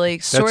where I really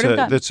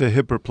got. That's a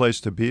hipper place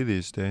to be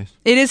these days.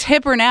 It is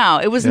hipper now.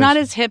 It was not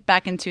as hip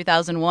back in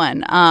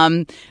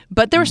 2001.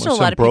 But there were still a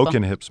lot of people.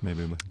 Broken hips,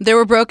 maybe. There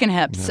were broken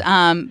hips.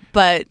 Yeah.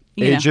 But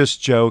ageist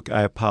joke.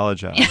 I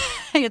apologize.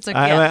 It's okay.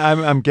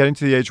 I'm getting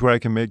to the age where I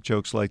can make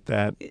jokes like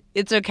that.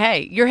 It's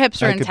okay. Your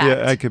hips are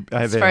intact.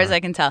 As far as I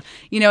can tell.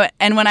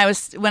 And when I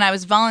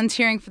was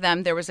volunteering for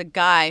them, there was a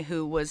guy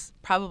who was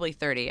probably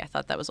 30. I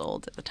thought that was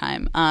old at the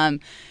time.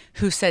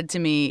 Who said to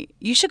me,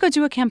 "You should go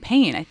do a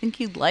campaign. I think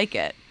you'd like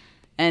it."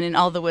 And in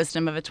all the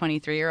wisdom of a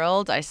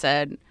 23-year-old, I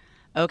said,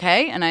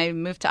 "Okay." And I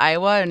moved to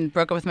Iowa and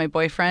broke up with my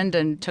boyfriend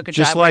and took a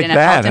job where I didn't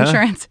have health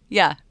insurance.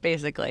 Yeah,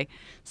 basically.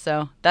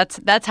 So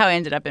that's how I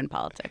ended up in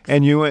politics.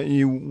 And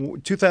you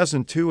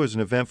 2002 was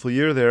an eventful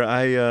year there.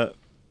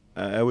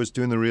 I was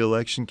doing the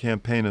re-election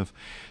campaign of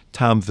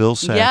Tom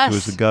Vilsack, who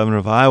was the governor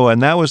of Iowa,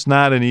 and that was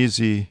not an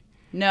easy.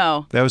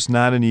 No. That was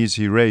not an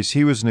easy race.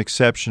 He was an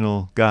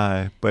exceptional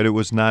guy, but it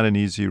was not an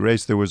easy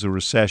race. There was a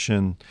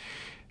recession,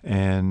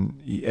 and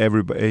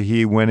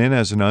he went in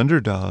as an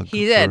underdog.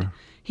 He did.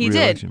 He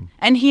did.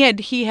 And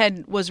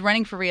he was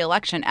running for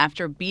re-election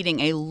after beating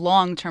a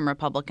long-term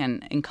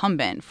Republican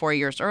incumbent 4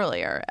 years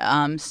earlier.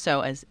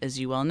 So as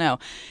you well know.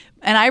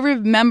 And I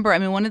remember,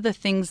 one of the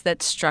things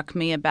that struck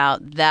me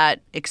about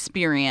that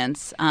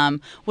experience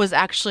was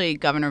actually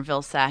Governor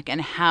Vilsack and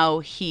how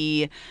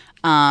he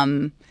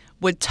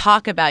would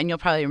talk about, and you'll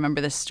probably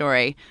remember this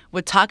story,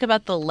 would talk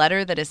about the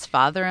letter that his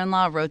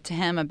father-in-law wrote to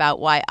him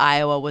about why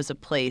Iowa was a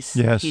place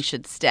he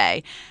should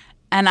stay.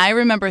 And I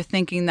remember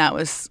thinking that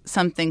was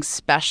something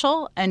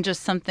special and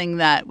just something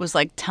that was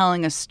like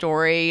telling a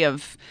story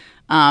of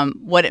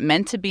what it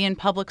meant to be in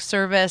public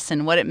service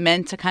and what it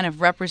meant to kind of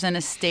represent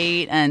a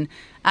state. And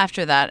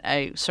after that,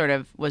 I sort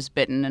of was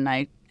bitten and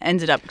I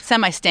ended up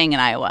semi-staying in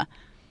Iowa.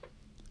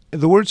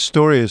 The word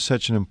story is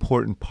such an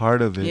important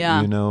part of it.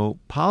 Yeah.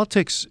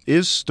 Politics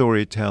is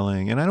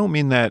storytelling, and I don't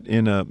mean that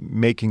in a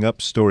making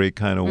up story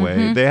kind of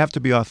way. They have to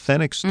be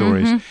authentic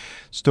stories,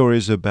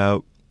 stories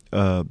about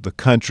the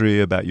country,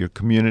 about your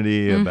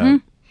community, about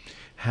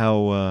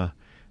how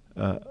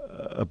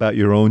about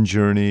your own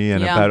journey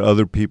and about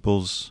other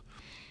people's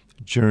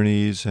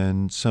journeys,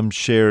 and some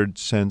shared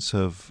sense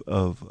of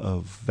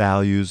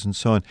values and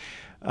so on.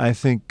 I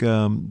think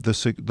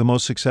the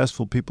most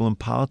successful people in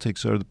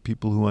politics are the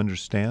people who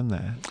understand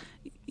that.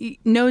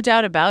 No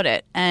doubt about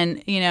it.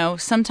 And,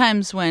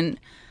 sometimes when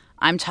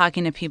I'm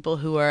talking to people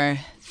who are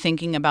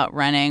thinking about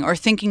running or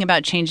thinking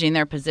about changing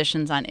their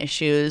positions on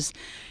issues,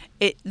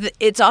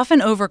 it's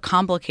often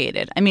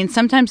overcomplicated.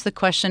 Sometimes the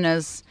question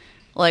is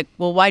like,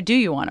 well, why do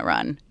you want to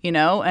run?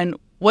 And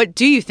what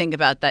do you think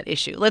about that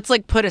issue? Let's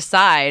put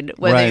aside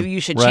whether you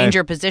should change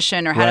your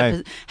position or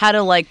how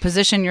to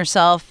position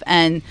yourself.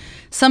 And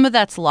some of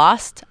that's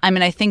lost.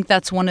 I think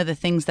that's one of the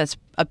things that's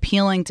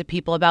appealing to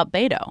people about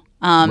Beto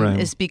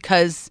is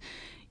because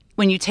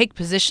when you take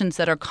positions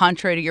that are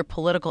contrary to your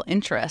political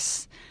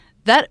interests,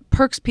 that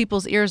perks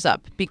people's ears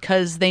up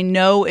because they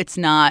know it's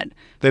not.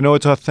 They know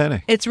it's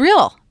authentic. It's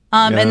real.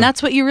 And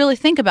that's what you really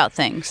think about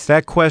things.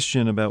 That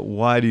question about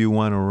why do you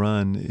want to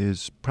run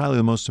is probably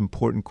the most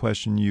important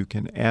question you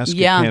can ask a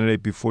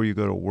candidate before you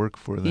go to work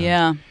for them.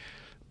 Yeah.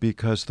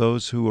 Because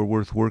those who are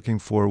worth working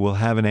for will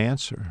have an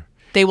answer.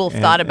 They will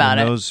have thought about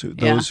it.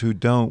 Those who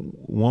don't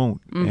won't.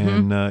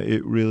 And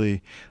it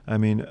really,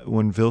 when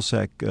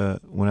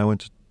when I went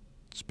to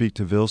speak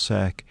to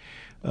Vilsack,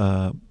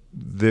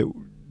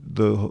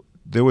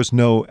 there was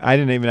no, I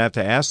didn't even have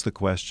to ask the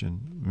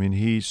question.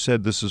 He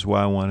said, this is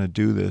why I want to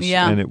do this.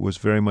 Yeah. And it was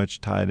very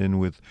much tied in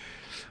with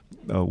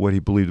what he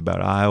believed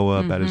about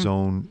Iowa, about his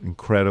own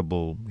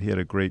he had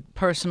a great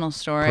personal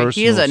story.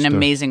 He is an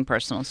amazing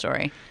personal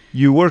story.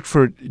 You worked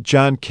for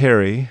John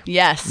Kerry.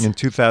 Yes. In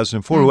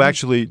 2004, who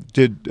actually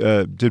did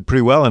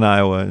pretty well in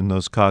Iowa in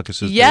those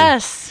caucuses.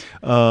 Yes.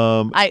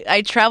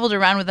 I traveled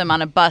around with him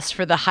on a bus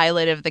for the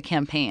highlight of the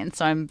campaign,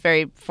 so I'm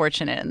very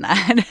fortunate in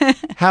that.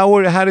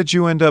 How did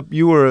you end up?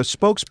 You were a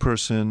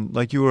spokesperson,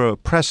 like you were a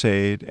press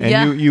aide,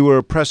 and you were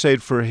a press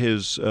aide for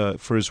his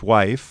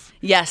wife.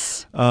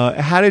 Yes.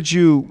 How did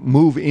you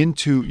move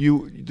into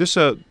This is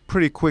a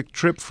pretty quick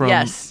trip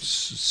from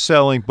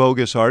selling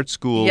bogus art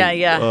school.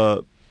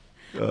 Programs.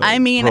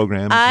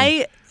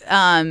 I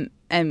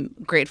am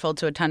grateful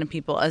to a ton of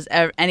people, as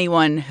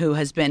anyone who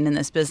has been in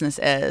this business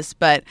is.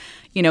 But,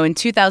 in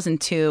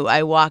 2002,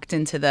 I walked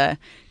into the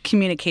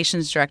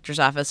communications director's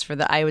office for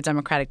the Iowa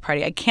Democratic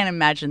Party. I can't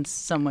imagine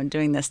someone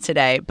doing this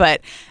today,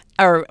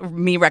 or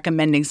me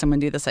recommending someone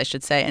do this, I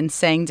should say, and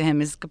saying to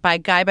him, is by a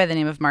guy by the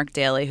name of Mark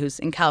Daly, who's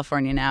in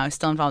California now, is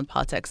still involved in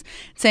politics,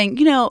 saying,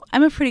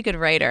 I'm a pretty good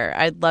writer.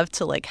 I'd love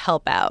to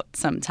help out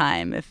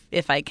sometime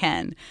if I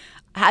can.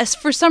 As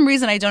for some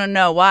reason, I don't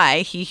know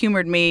why, he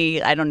humored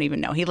me. I don't even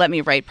know. He let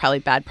me write probably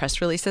bad press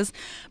releases.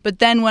 But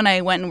then when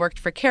I went and worked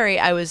for Kerry,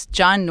 I was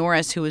John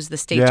Norris, who was the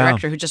state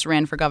director who just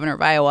ran for governor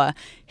of Iowa,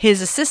 his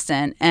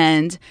assistant.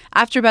 And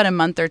after about a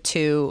month or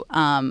two,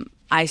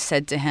 I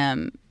said to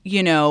him,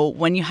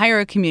 when you hire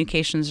a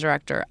communications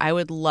director, I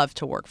would love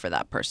to work for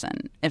that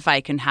person if I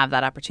can have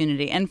that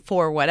opportunity. And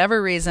for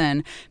whatever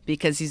reason,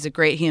 because he's a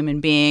great human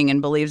being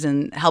and believes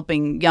in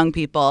helping young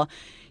people,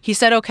 he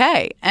said,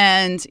 okay.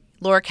 And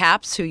Laura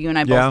Capps, who you and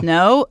I both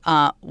know,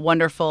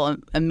 wonderful,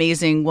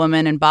 amazing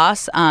woman and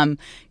boss,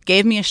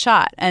 gave me a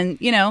shot. And,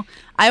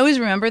 I always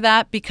remember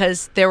that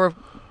because there were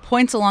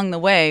points along the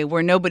way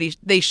where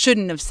they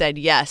shouldn't have said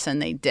yes,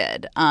 and they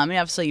did.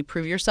 Obviously, you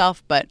prove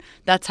yourself, but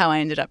that's how I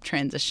ended up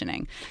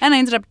transitioning. And I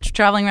ended up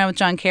traveling around with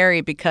John Kerry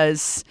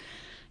because,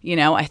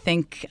 I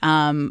think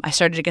I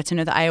started to get to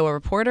know the Iowa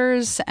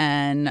reporters,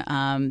 and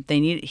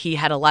he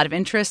had a lot of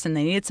interest, and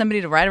they needed somebody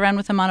to ride around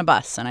with him on a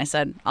bus. And I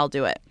said, I'll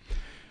do it.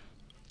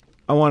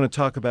 I want to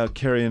talk about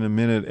Kerry in a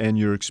minute and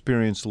your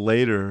experience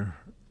later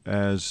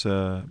as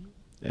the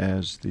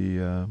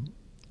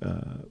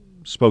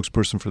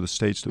spokesperson for the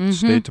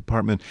State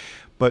Department.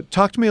 But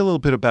talk to me a little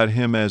bit about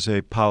him as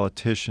a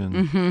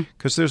politician,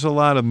 because there's a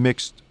lot of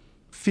mixed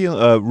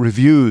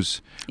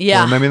reviews.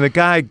 Yeah. I mean, the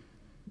guy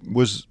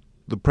was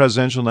the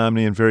presidential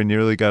nominee and very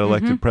nearly got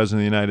elected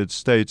president of the United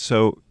States,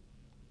 so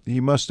he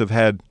must have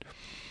had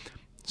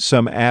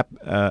some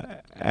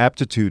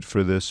aptitude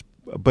for this.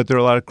 But there are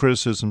a lot of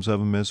criticisms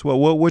of him as well.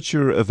 What's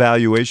your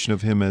evaluation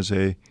of him as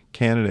a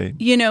candidate?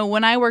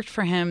 When I worked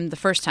for him the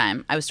first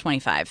time, I was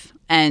 25.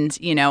 And,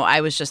 I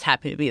was just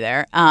happy to be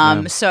there.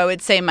 So I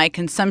would say my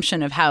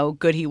consumption of how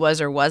good he was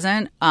or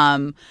wasn't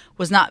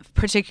was not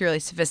particularly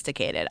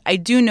sophisticated. I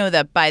do know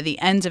that by the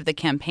end of the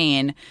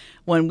campaign,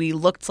 when we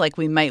looked like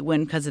we might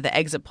win because of the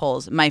exit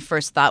polls, my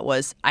first thought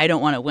was, I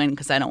don't want to win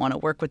because I don't want to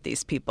work with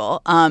these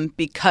people,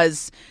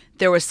 because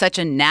there was such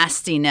a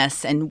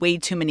nastiness and way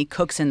too many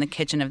cooks in the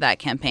kitchen of that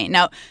campaign.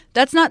 Now,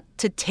 that's not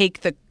to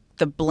take the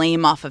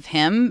blame off of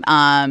him,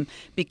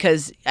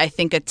 because I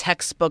think a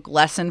textbook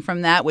lesson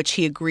from that, which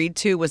he agreed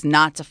to, was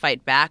not to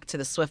fight back to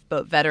the Swift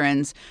Boat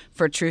veterans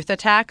for truth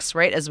attacks,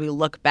 right, as we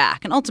look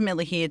back. And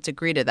ultimately, he had to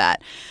agree to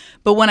that.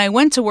 But when I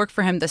went to work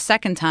for him the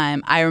second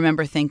time, I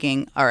remember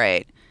thinking, all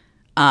right,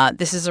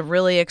 this is a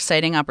really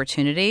exciting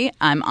opportunity.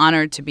 I'm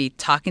honored to be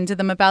talking to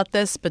them about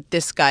this, but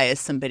this guy is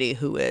somebody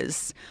who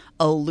is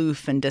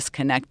aloof and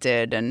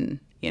disconnected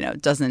and,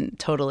 doesn't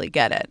totally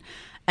get it.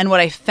 And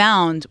what I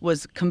found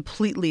was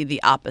completely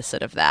the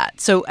opposite of that.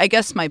 So I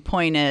guess my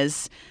point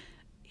is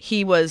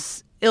he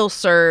was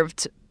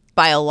ill-served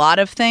by a lot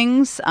of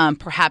things,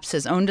 perhaps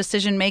his own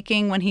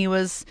decision-making when he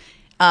was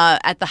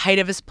at the height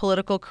of his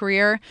political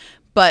career.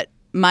 But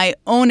my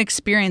own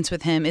experience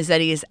with him is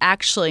that he is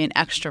actually an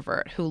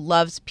extrovert who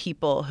loves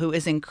people, who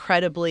is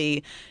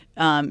incredibly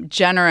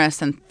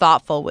generous and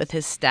thoughtful with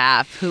his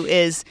staff, who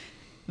is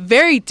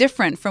very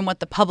different from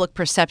what the public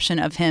perception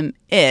of him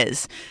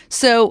is.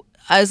 So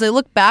as I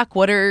look back,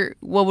 what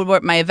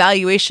my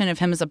evaluation of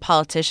him as a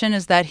politician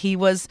is that he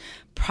was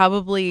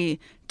probably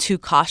too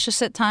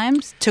cautious at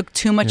times, took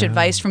too much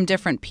advice from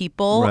different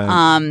people.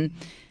 Right.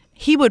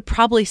 He would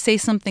probably say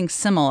something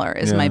similar,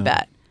 is my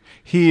bet.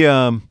 He,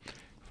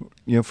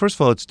 first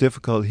of all, it's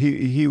difficult.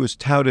 He was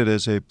touted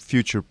as a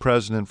future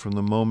president from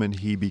the moment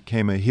he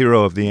became a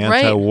hero of the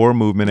anti-war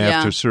movement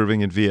after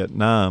serving in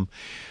Vietnam,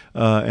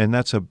 and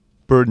that's a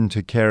burden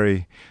to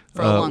carry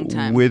for a long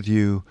time with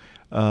you.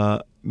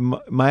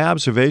 My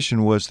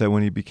observation was that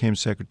when he became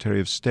Secretary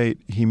of State,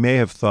 he may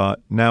have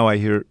thought, now I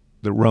hear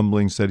the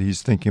rumblings that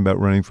he's thinking about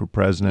running for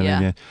president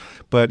again,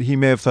 but he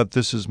may have thought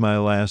this is my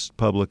last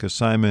public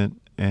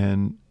assignment,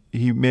 and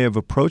he may have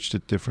approached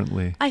it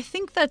differently. I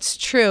think that's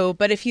true,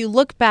 but if you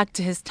look back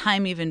to his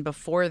time even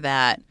before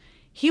that,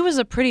 he was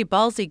a pretty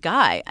ballsy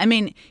guy. I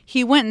mean,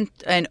 he went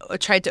and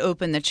tried to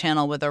open the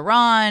channel with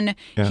Iran.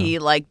 Yeah. He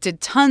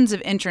did tons of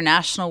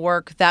international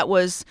work that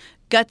was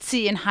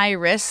gutsy and high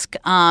risk.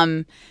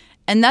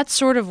 And that's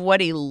sort of what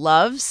he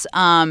loves.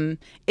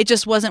 It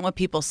just wasn't what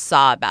people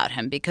saw about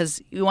him,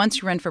 because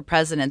once you run for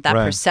president, that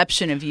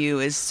perception of you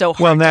is so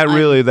hard.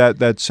 Well,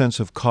 that sense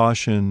of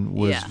caution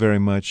was very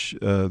much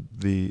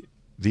the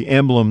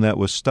emblem that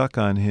was stuck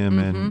on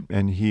him,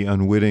 and he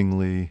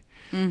unwittingly,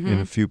 in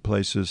a few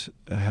places,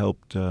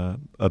 helped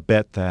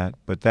abet that.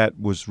 But that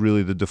was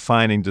really the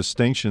defining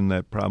distinction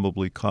that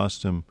probably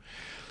cost him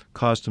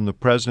the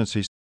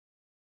presidency.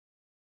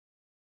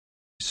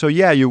 So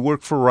yeah, you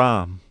work for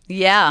Rahm.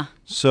 Yeah.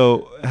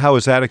 So how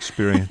was that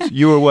experience?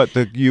 You were what?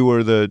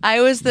 I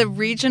was the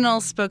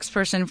regional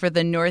spokesperson for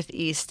the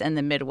Northeast and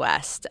the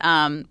Midwest.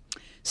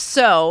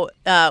 So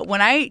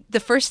the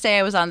first day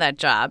I was on that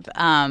job,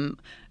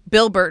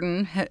 Bill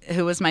Burton,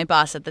 who was my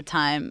boss at the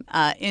time,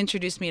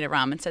 introduced me to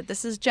Rahm and said,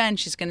 "This is Jen.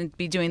 She's going to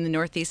be doing the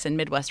Northeast and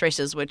Midwest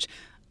races," which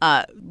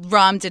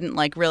Rahm didn't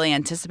really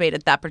anticipate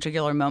at that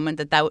particular moment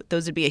that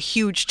those would be a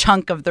huge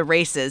chunk of the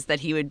races that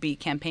he would be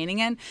campaigning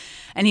in.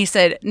 And he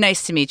said,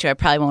 "Nice to meet you. I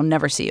probably will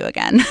never see you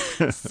again."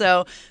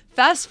 So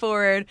fast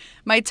forward,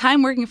 my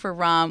time working for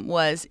Rahm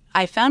was,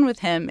 I found with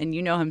him, and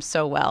you know him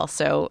so well,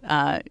 so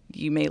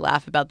you may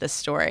laugh about this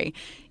story.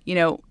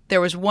 There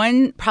was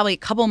probably a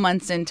couple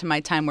months into my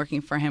time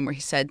working for him where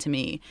he said to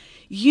me,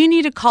 "You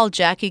need to call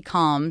Jackie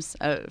Calms,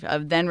 a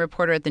then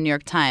reporter at the New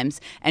York Times,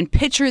 and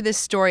pitch her this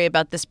story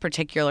about this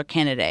particular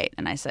candidate."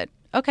 And I said,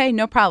 "Okay,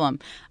 no problem."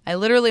 I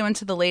literally went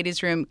to the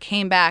ladies' room,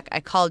 came back,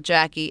 I called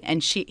Jackie,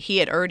 and he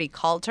had already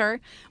called her,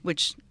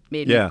 which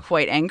made me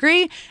quite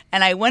angry.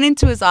 And I went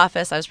into his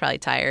office, I was probably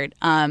tired,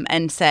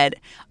 and said,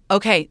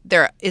 "Okay,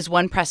 there is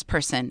one press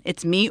person.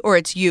 It's me or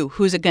it's you.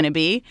 Who's it going to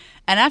be?"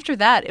 And after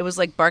that, it was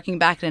like barking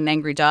back at an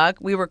angry dog.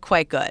 We were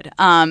quite good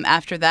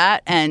after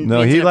that. And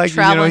no, he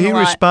he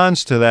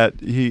responds to that.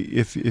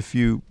 If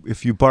you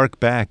bark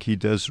back, he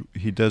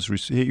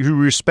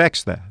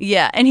respects that.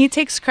 Yeah, and he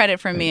takes credit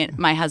for me and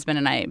my husband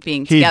and I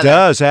being he together. He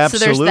does,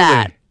 absolutely. So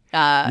there's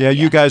that.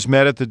 You guys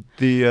met at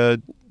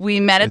the we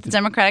met at the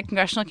Democratic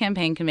Congressional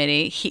Campaign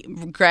Committee.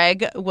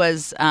 Greg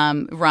was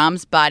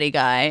Rahm's body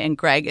guy, and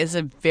Greg is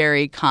a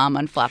very calm,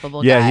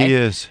 unflappable guy. Yeah, he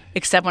is.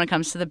 Except when it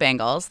comes to the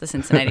Bengals, the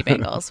Cincinnati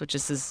Bengals, which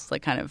is his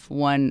kind of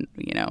one,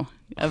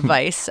 a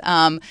vice.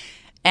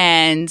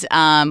 And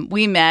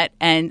we met,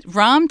 and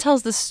Rahm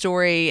tells the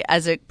story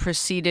as it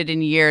proceeded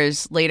in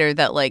years later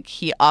that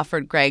he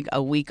offered Greg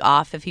a week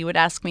off if he would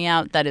ask me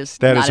out. That is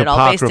not at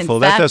all based in fact.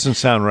 That doesn't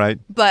sound right.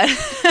 But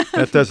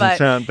that doesn't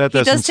sound. That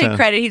doesn't. He does take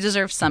credit. He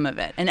deserves some of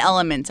it, an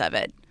element of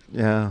it.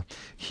 Yeah,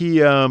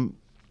 he. And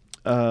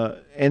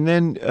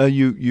then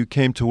you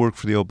came to work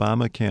for the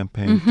Obama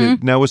campaign.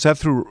 Mm-hmm. Now was that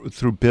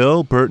through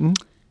Bill Burton?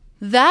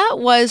 That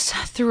was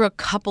through a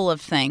couple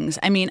of things.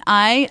 I mean,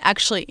 I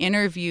actually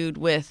interviewed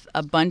with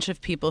a bunch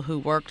of people who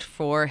worked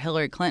for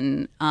Hillary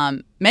Clinton,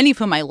 many of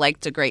whom I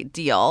liked a great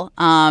deal,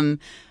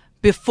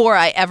 before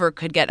I ever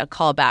could get a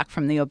call back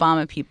from the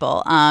Obama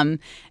people.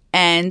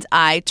 And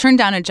I turned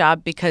down a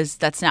job because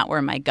that's not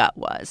where my gut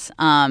was.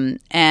 And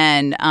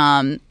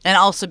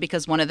also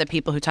because one of the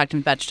people who talked to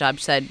me about the job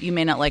said, "You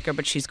may not like her,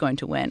 but she's going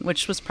to win,"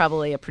 which was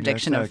probably a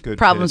prediction of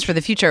problems for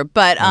the future.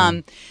 But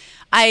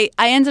I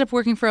ended up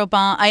working for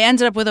Obama. I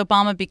ended up with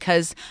Obama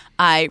because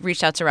I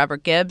reached out to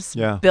Robert Gibbs.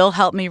 Yeah. Bill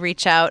helped me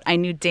reach out. I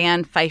knew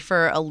Dan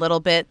Pfeiffer a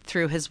little bit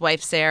through his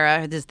wife,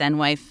 Sarah, his then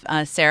wife,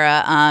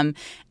 Sarah.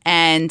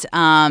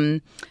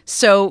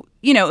 So,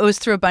 it was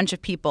through a bunch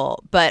of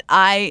people. But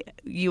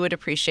you would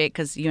appreciate,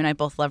 because you and I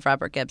both love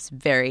Robert Gibbs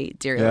very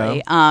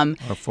dearly. Yeah.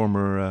 Our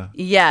former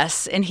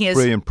yes, and he is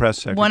brilliant press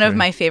secretary. One of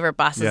my favorite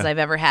bosses I've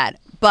ever had.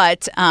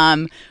 But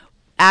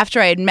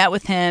after I had met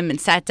with him and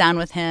sat down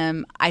with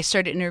him, I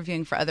started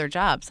interviewing for other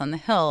jobs on the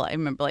Hill. I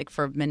remember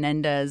for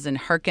Menendez and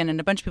Herkin and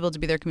a bunch of people to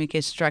be their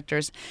communications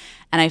directors.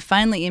 And I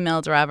finally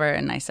emailed Robert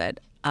and I said,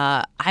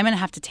 I'm going to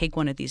have to take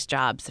one of these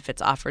jobs if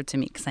it's offered to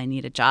me because I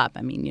need a job.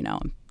 I mean,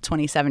 I'm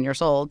 27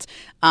 years old.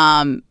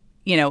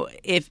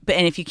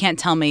 If you can't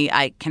tell me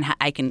I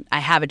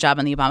have a job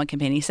on the Obama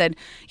campaign. He said,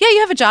 "Yeah, you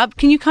have a job.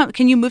 Can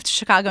you move to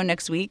Chicago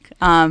next week?"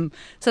 So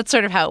that's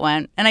sort of how it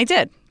went. And I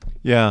did.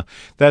 Yeah,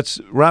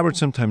 Robert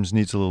sometimes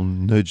needs a little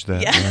nudge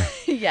that way.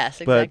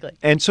 Yes, exactly.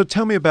 And so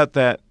tell me about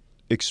that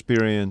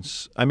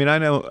experience. I mean, I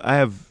know I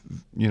have,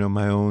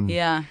 my own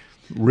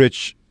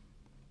rich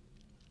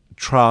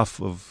trough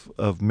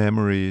of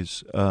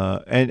memories.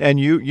 And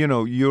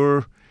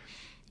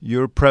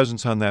your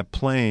presence on that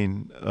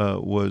plane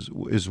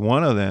is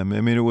one of them. I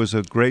mean, it was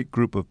a great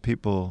group of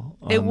people.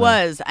 It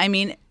was. I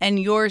mean, and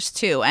yours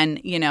too. And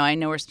I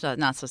know we're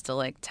not supposed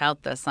to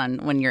tout this on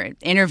when you're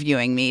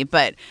interviewing me,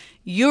 but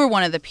you were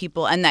one of the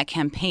people in that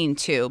campaign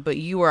too. But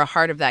you were a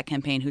heart of that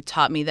campaign who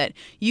taught me that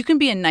you can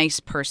be a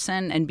nice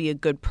person and be a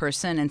good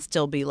person and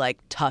still be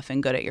tough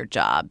and good at your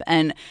job.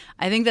 And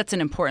I think that's an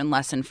important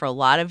lesson for a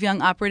lot of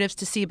young operatives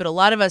to see. But a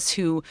lot of us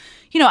who,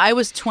 I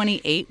was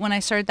 28 when I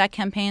started that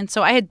campaign,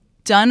 so I had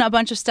done a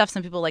bunch of stuff.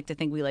 Some people like to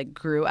think we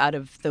grew out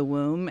of the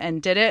womb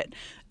and did it.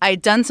 I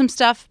had done some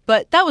stuff,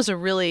 but that was a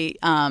really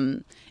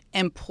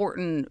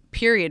important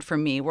period for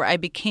me where I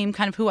became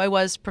kind of who I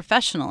was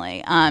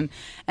professionally. And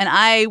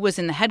I was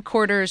in the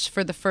headquarters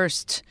for the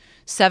first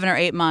 7 or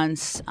 8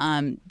 months,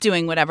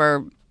 doing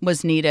whatever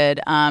was needed.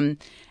 And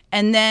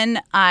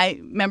then I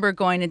remember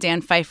going to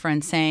Dan Pfeiffer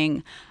and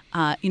saying,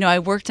 I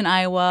worked in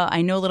Iowa.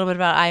 I know a little bit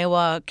about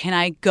Iowa. Can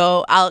I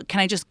go? Can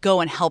I just go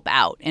and help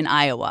out in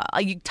Iowa?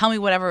 You tell me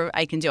whatever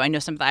I can do. I know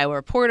some of the Iowa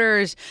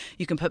reporters.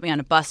 You can put me on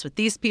a bus with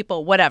these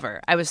people.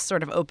 Whatever. I was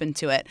sort of open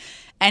to it.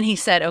 And he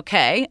said,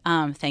 "Okay,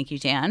 thank you,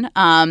 Dan."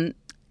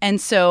 And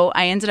so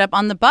I ended up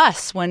on the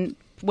bus when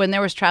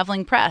there was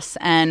traveling press.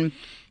 And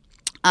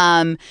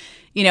And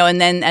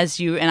then as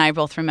you and I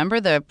both remember,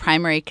 the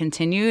primary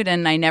continued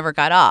and I never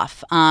got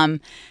off. And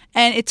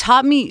it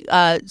taught me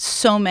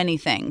so many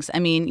things. I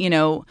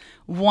mean,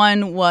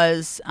 one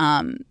was,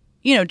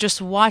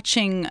 just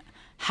watching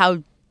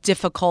how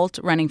difficult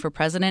running for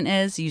president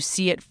is. You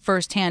see it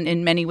firsthand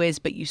in many ways,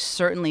 but you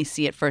certainly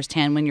see it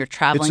firsthand when you're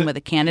traveling with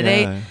a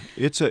candidate.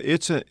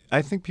 Yeah,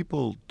 I think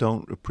people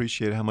don't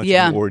appreciate how much of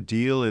an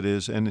ordeal it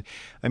is, and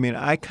I mean,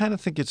 I kind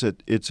of think it's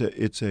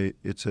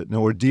an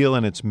ordeal,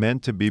 and it's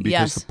meant to be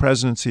because the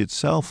presidency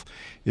itself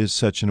is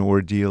such an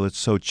ordeal. It's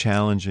so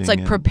challenging. It's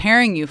like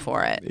preparing you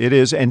for it. It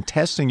is, and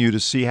testing you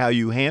to see how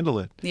you handle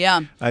it.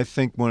 Yeah, I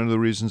think one of the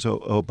reasons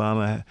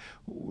Obama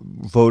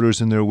voters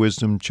in their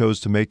wisdom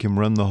chose to make him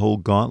run the whole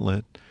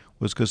gauntlet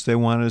was because they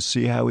wanted to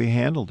see how he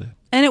handled it.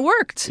 And it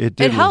worked. It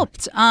did. It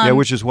helped.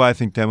 Which is why I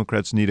think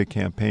Democrats need a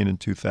campaign in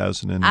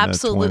 2020.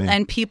 Absolutely.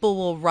 And people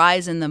will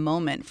rise in the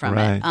moment from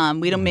it.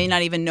 We may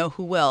not even know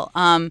who will.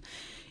 And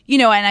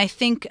I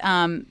think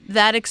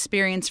that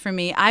experience for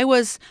me, I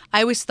always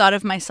thought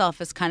of myself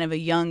as kind of a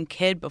young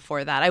kid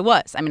before that. I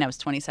was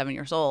 27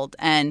 years old.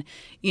 And,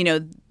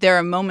 there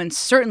are moments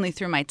certainly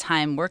through my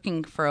time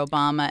working for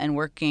Obama and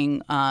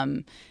working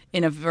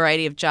in a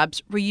variety of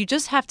jobs where you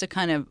just have to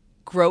kind of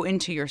grow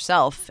into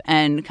yourself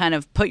and kind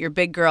of put your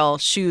big girl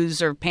shoes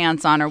or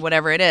pants on or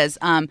whatever it is.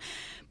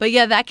 But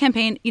yeah, that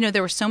campaign,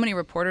 there were so many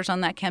reporters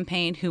on that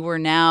campaign who were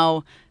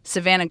now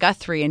Savannah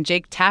Guthrie and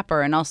Jake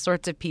Tapper and all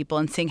sorts of people,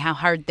 and seeing how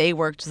hard they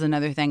worked was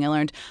another thing I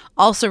learned.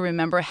 Also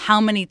remember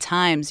how many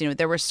times,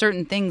 there were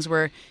certain things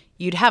where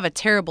you'd have a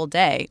terrible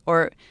day,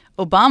 or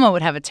Obama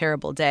would have a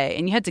terrible day,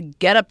 and you had to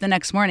get up the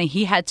next morning.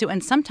 He had to,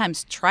 and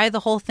sometimes try the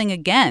whole thing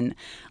again,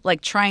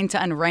 like trying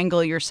to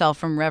unwrangle yourself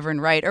from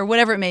Reverend Wright or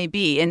whatever it may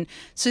be. And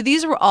so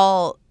these were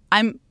all,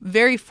 I'm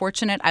very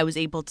fortunate I was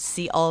able to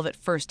see all of it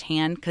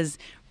firsthand, because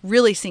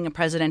really seeing a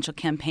presidential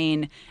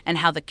campaign and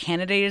how the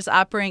candidate is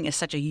operating is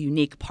such a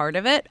unique part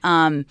of it.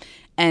 And,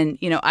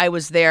 I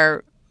was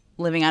there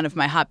living out of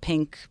my hot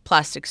pink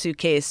plastic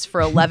suitcase for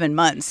 11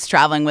 months,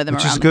 traveling with him around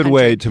the country. Which is a good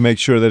way to make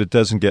sure that it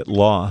doesn't get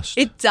lost.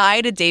 It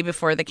died a day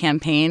before the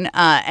campaign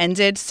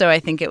ended, so I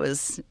think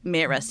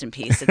may it rest in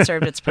peace. It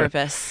served its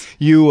purpose.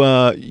 You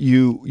were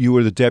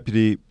the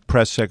deputy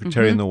press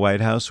secretary in the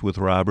White House with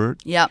Robert.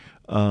 Yep.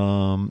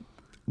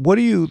 What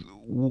did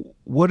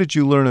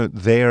you learn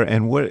there,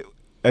 and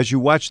as you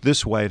watch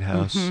this White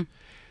House?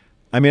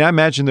 I mean, I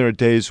imagine there are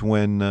days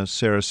when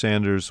Sarah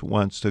Sanders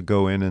wants to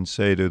go in and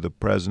say to the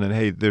president,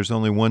 hey, there's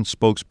only one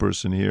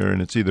spokesperson here,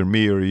 and it's either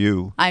me or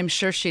you. I'm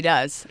sure she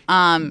does.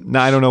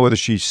 Now, I don't know whether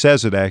she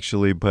says it,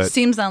 actually, but...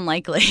 Seems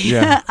unlikely.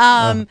 Yeah.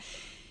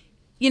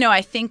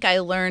 I think I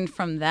learned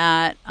from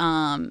that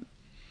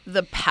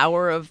the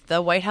power of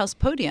the White House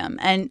podium.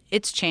 And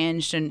it's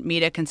changed, and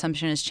media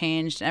consumption has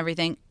changed and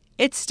everything.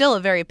 It's still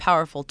a very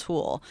powerful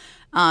tool.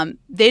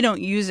 They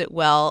don't use it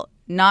well,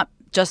 not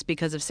just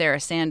because of Sarah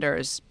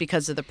Sanders,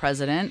 because of the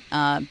president,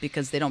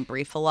 because they don't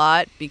brief a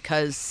lot,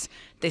 because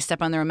they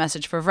step on their own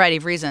message for a variety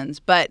of reasons.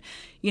 But,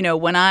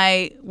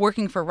 when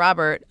working for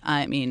Robert,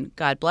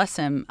 God bless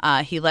him,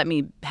 he let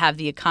me have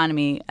the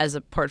economy as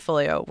a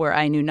portfolio where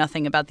I knew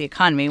nothing about the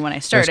economy when I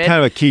started. It was kind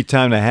of a key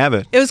time to have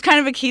it. It was kind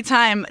of a key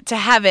time to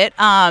have it.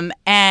 I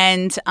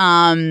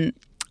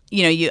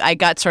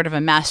got sort of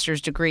a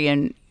master's degree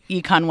in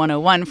Econ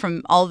 101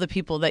 from all the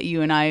people that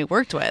you and I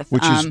worked with.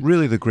 Which is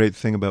really the great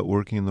thing about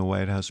working in the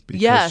White House,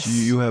 because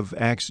you have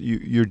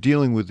you're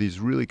dealing with these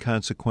really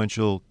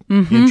consequential,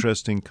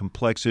 interesting,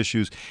 complex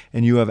issues,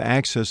 and you have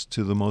access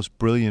to the most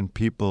brilliant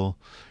people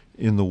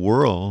in the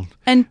world.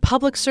 And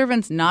public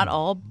servants, not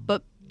all,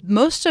 but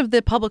most of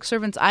the public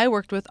servants I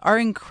worked with are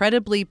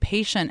incredibly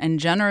patient and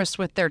generous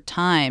with their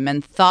time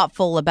and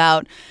thoughtful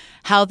about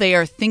how they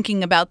are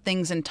thinking about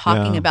things and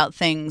talking about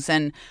things.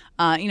 And,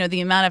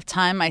 the amount of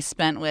time I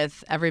spent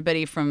with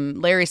everybody from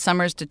Larry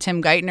Summers to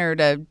Tim Geithner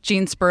to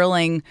Gene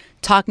Sperling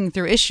talking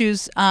through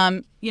issues,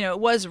 it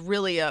was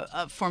really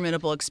a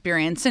formidable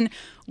experience. And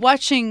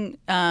watching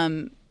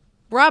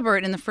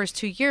Robert in the first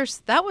 2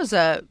 years, that was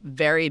a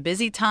very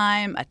busy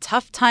time, a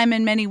tough time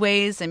in many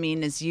ways. I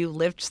mean, as you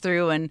lived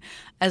through, and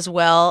as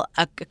well,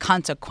 a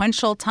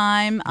consequential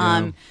time.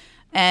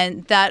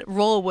 And that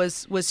role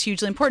was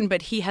hugely important,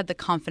 but he had the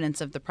confidence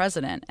of the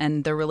president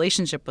and the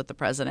relationship with the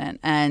president.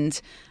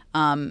 And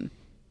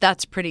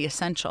that's pretty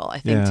essential, I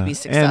think, to be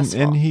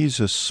successful. And he's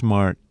a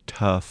smart,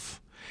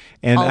 tough.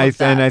 And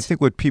I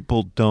think what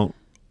people don't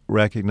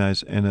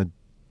recognize, and a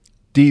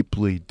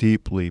deeply,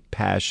 deeply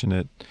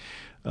passionate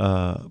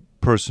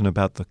person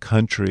about the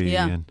country.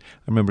 Yeah. And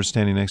I remember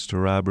standing next to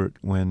Robert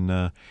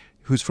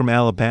who's from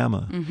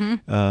Alabama,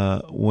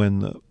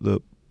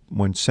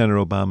 when Senator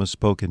Obama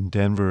spoke in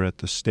Denver at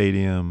the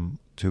stadium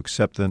to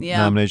accept the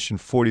nomination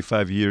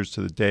 45 years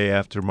to the day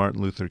after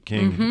Martin Luther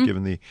King had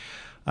given the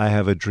I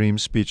Have a Dream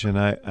speech, and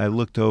I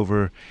looked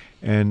over,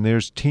 and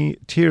there's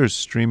tears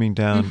streaming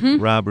down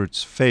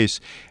Robert's face,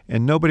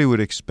 and nobody would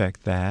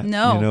expect that.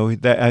 No, he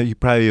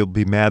probably will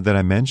be mad that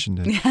I mentioned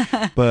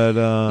it. But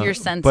you're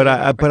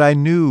sensitive. But I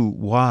knew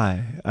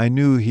why. I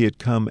knew he had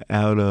come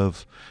out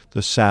of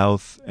the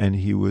South, and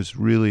he was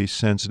really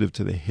sensitive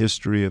to the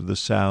history of the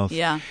South.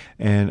 Yeah.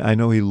 And I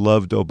know he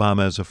loved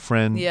Obama as a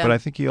friend, Yeah. but I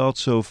think he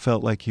also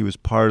felt like he was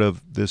part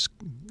of this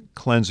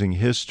cleansing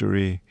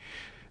history.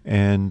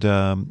 And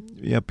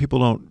people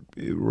don't.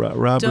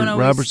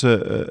 Robert's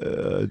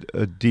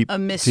a deep, a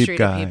mystery deep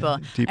guy, to people.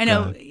 Deep I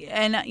know, guy.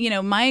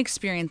 and my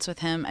experience with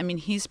him. I mean,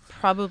 he's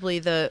probably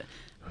the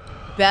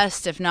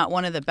best, if not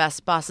one of the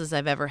best bosses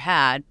I've ever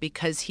had,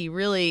 because he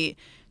really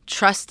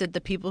trusted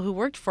the people who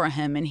worked for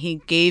him, and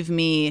he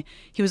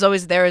was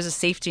always there as a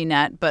safety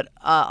net, but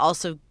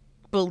also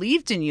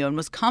believed in you and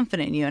was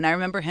confident in you. And I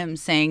remember him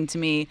saying to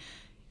me,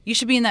 you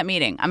should be in that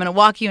meeting. I'm going to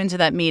walk you into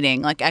that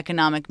meeting, like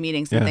economic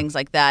meetings and things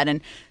like that. And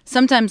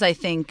sometimes I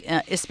think,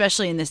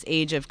 especially in this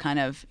age of kind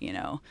of,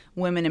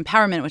 women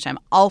empowerment, which I'm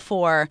all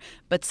for,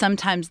 but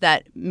sometimes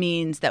that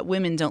means that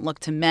women don't look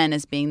to men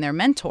as being their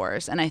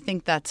mentors. And I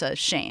think that's a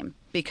shame,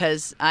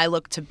 because I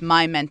look to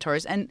my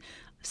mentors, and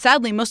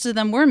sadly, most of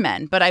them were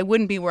men, but I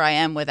wouldn't be where I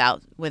am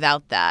without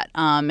that.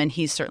 And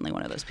he's certainly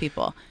one of those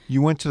people.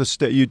 You went to the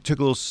state. You took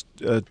a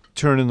little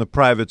turn in the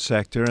private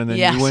sector, and then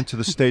you went to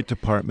the State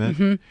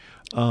Department.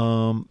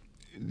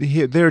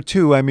 There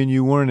too. I mean,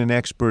 you weren't an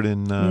expert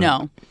in.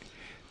 No.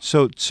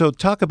 So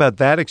talk about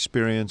that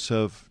experience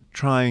of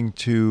trying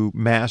to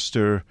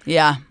master.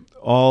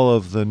 All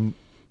of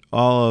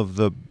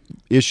the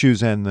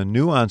issues and the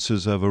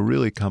nuances of a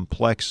really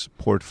complex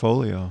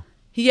portfolio.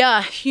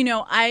 Yeah,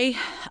 I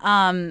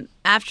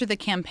after the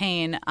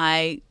campaign,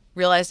 I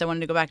realized I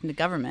wanted to go back into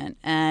government,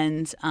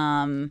 and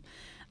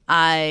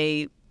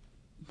I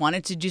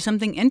wanted to do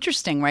something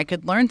interesting where I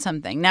could learn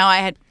something. Now I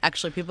had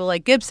actually people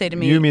like Gibbs say to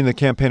me, "You mean the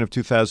campaign of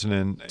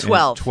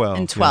 2012?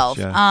 12.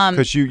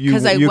 Because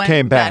you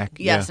came back.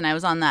 Yes, and I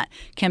was on that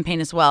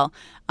campaign as well.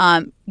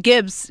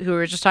 Gibbs, who we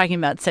were just talking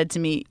about, said to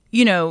me,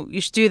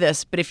 you should do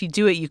this, but if you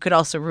do it, you could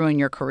also ruin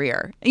your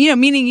career.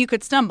 Meaning you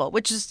could stumble,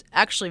 which is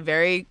actually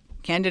very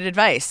candid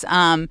advice.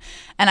 And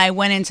I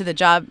went into the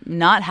job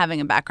not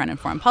having a background in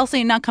foreign policy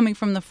and not coming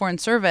from the Foreign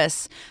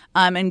Service,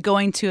 and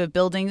going to a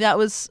building that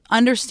was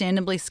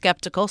understandably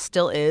skeptical,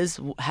 still is,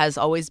 has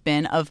always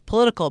been, of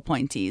political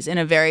appointees in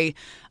a very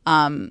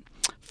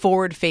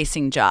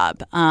forward-facing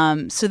job.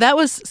 So that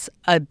was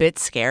a bit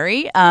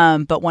scary,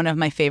 but one of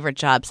my favorite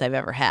jobs I've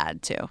ever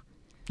had, too.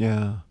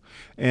 Yeah.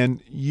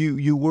 And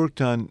you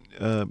worked on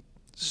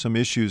some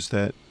issues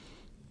that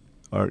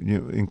are,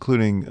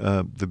 including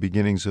the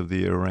beginnings of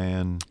the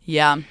Iran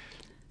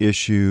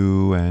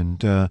issue, and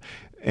the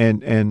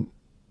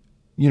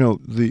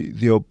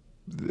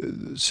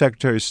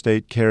Secretary of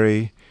State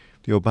Kerry,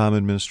 the Obama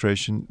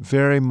administration,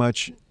 very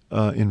much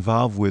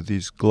involved with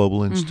these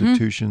global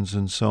institutions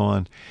and so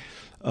on.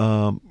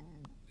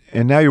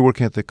 And now you're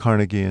working at the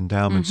Carnegie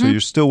Endowment, so you're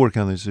still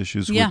working on these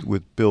issues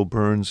with Bill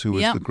Burns, who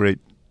was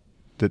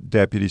the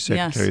Deputy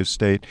Secretary of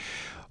State.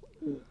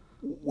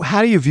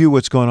 How do you view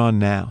what's going on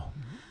now?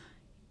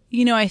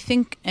 I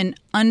think an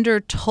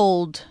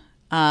undertold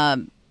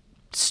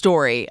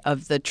story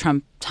of the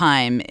Trump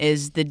time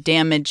is the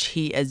damage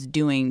he is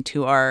doing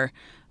to our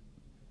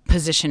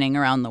positioning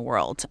around the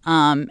world.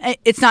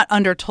 It's not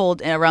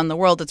undertold around the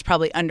world. It's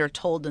probably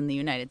undertold in the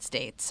United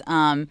States.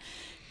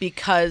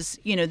 Because,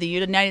 the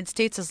United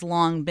States has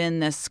long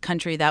been this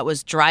country that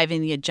was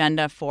driving the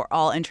agenda for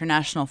all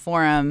international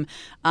forum.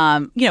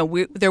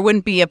 There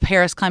wouldn't be a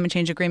Paris climate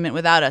change agreement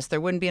without us. There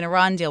wouldn't be an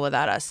Iran deal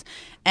without us.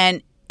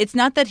 And it's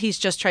not that he's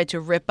just tried to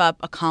rip up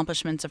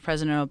accomplishments of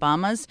President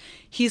Obama's.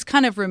 He's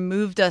kind of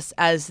removed us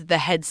as the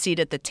head seat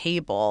at the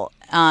table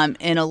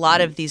in a lot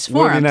of these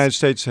forums. Well, the United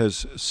States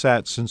has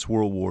sat since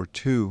World War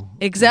II.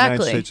 Exactly.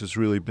 The United States has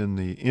really been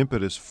the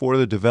impetus for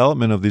the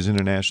development of these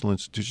international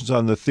institutions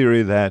on the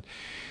theory that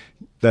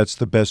that's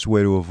the best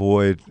way to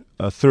avoid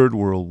a third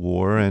world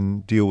war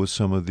and deal with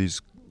some of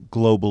these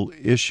global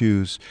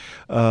issues.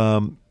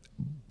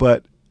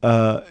 But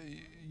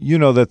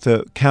that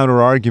the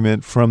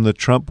counter-argument from the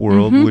Trump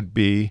world would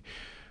be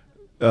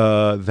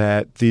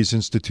that these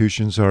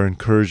institutions are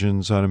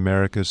incursions on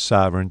America's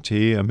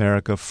sovereignty,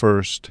 America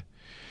first.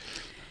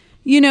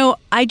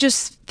 I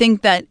just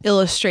think that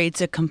illustrates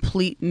a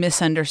complete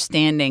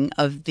misunderstanding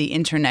of the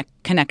internet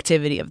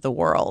connectivity of the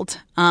world.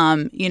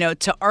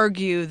 To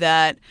argue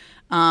that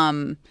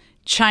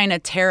China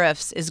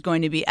tariffs is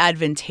going to be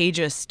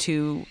advantageous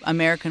to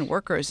American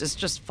workers is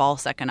just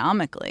false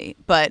economically.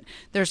 But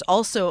there's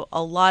also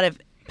a lot of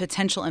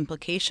potential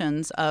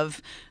implications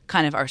of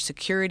kind of our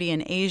security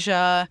in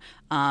Asia,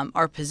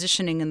 our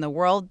positioning in the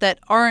world that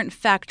aren't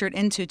factored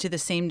into to the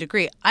same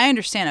degree. I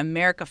understand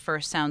America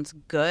First sounds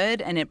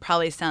good, and it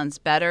probably sounds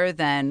better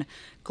than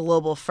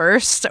Global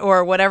First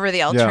or whatever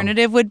the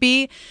alternative would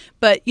be.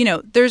 But,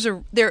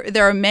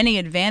 there are many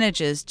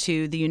advantages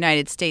to the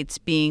United States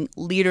being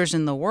leaders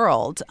in the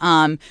world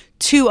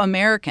to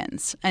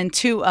Americans and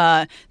to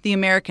the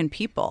American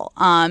people.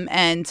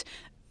 And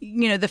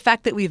the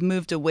fact that we've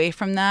moved away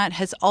from that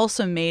has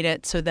also made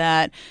it so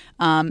that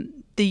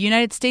the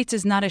United States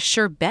is not a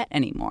sure bet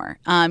anymore.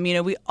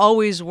 We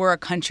always were a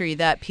country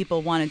that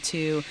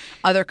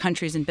other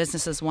countries and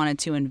businesses wanted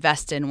to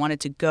invest in, wanted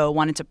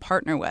to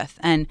partner with.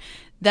 And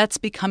that's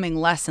becoming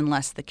less and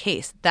less the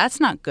case. That's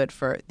not good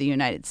for the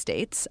United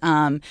States.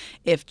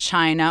 If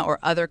China or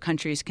other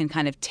countries can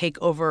kind of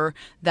take over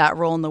that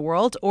role in the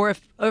world, or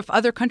if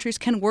other countries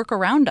can work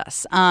around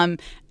us.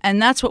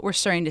 And that's what we're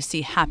starting to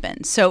see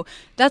happen. So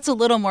that's a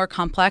little more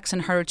complex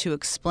and harder to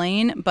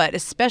explain, but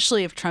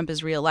especially if Trump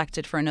is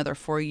reelected for another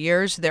 4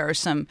 years, there are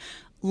some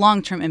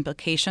long-term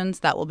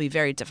implications that will be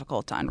very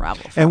difficult to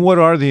unravel from. And what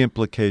are the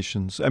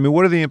implications? I mean,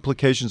 what are the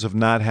implications of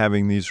not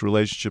having these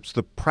relationships,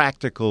 the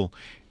practical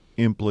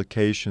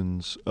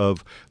implications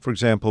of, for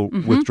example,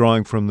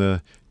 withdrawing from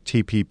the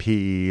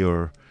TPP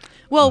or...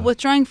 Well,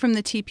 withdrawing from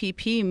the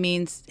TPP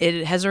means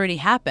it has already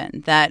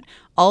happened, that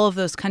all of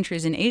those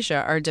countries in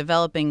Asia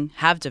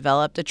have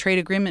developed a trade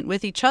agreement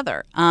with each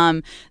other,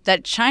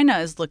 that China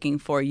is looking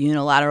for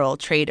unilateral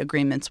trade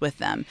agreements with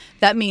them.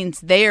 That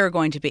means they are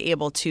going to be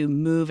able to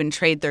move and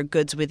trade their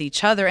goods with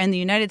each other, and the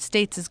United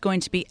States is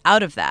going to be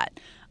out of that.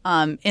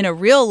 In a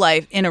real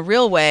way,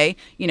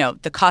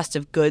 the cost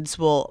of goods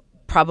will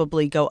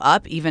probably go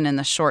up even in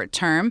the short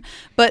term,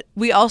 but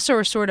we also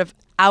are sort of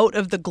out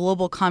of the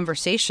global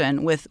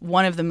conversation with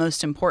one of the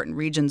most important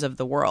regions of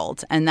the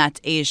world, and that's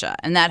Asia.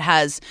 And that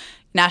has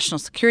national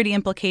security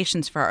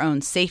implications for our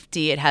own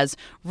safety. It has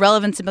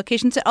relevance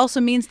implications. It also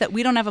means that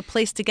we don't have a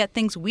place to get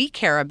things we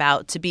care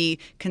about to be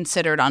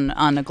considered on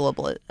a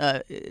global,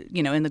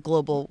 in the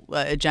global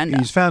agenda.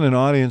 He's found an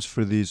audience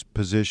for these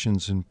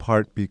positions in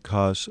part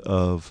because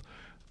of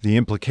the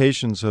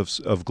implications of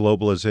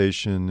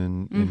globalization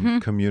in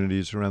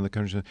communities around the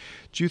country.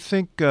 Do you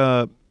think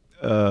that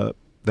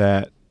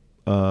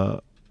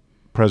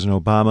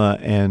President Obama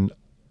and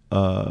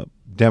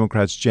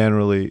Democrats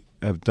generally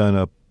have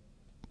done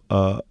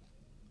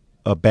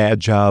a bad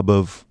job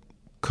of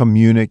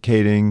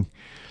communicating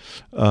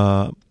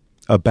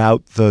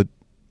about the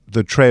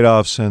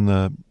trade-offs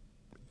and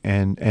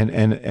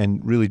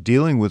really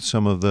dealing with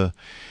some of the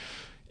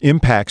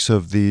impacts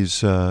of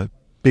these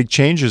big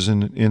changes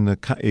in the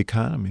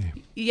economy?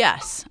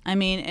 Yes. I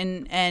mean,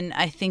 and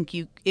I think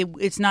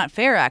it's not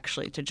fair,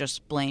 actually, to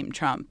just blame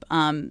Trump.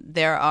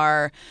 There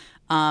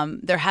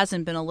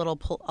hasn't been a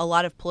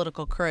lot of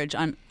political courage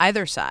on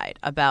either side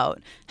about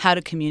how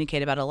to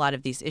communicate about a lot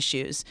of these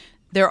issues.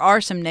 There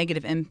are some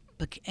negative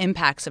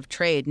impacts of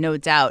trade, no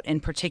doubt, in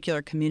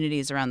particular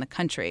communities around the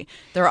country.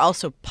 There are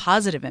also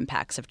positive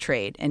impacts of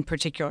trade in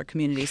particular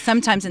communities,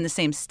 sometimes in the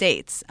same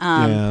states.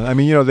 I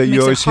mean, that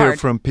you always hear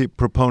from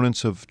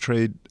proponents of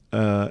trade,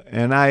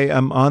 and I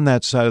am on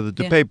that side of the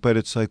debate, but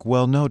it's like,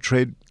 well, no,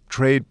 trade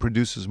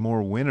produces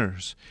more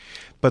winners.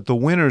 But the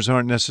winners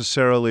aren't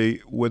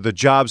necessarily, the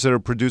jobs that are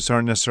produced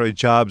aren't necessarily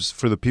jobs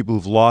for the people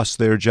who've lost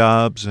their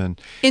jobs.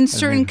 In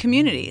certain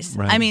communities.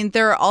 Right. I mean,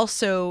 there are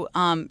also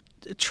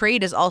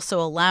trade is also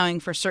allowing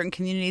for certain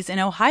communities in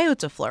Ohio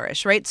to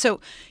flourish, right?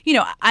 So,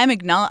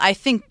 I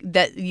think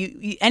that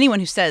anyone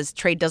who says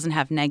trade doesn't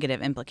have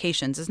negative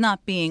implications is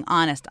not being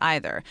honest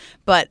either.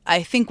 But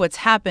I think what's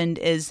happened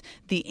is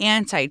the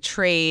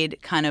anti-trade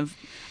kind of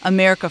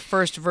America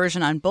First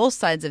version on both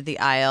sides of the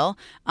aisle.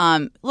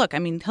 Look, I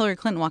mean, Hillary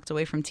Clinton walked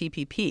away from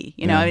TPP.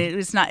 I mean,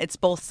 it's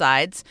both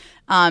sides.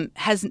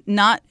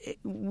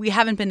 We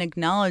haven't been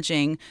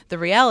acknowledging the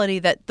reality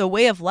that the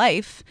way of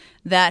life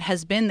that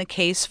has been the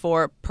case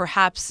for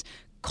perhaps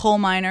coal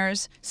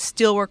miners,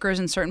 steel workers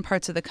in certain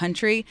parts of the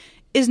country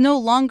is no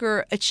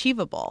longer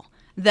achievable.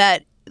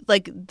 That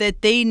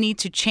they need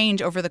to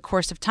change over the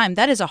course of time.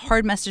 That is a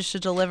hard message to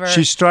deliver.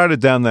 She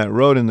started down that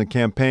road in the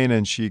campaign,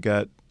 and she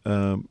got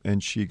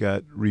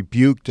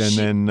rebuked,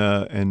 and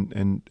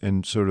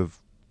then sort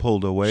of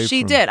pulled away.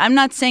 She did. I'm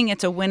not saying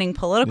it's a winning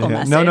political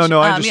message.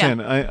 No. I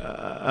understand.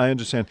 I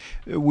understand.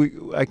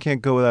 I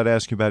can't go without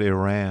asking about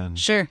Iran.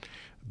 Sure.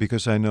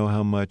 Because I know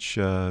how much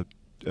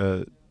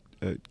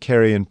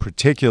Kerry in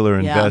particular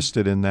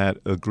invested in that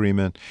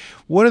agreement.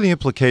 What are the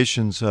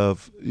implications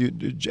of,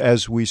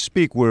 as we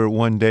speak, we're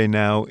one day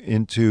now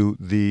into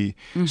the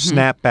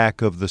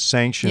snapback of the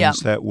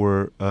sanctions that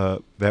were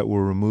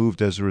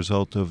removed as a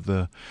result of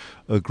the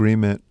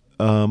agreement.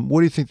 What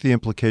do you think the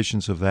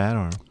implications of that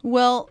are?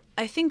 Well,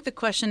 I think the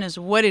question is,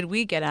 what did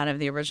we get out of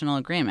the original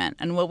agreement?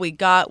 And what we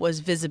got was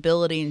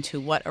visibility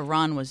into what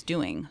Iran was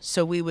doing.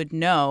 So we would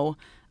know,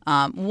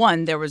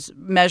 one, there was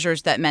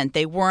measures that meant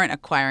they weren't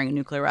acquiring a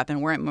nuclear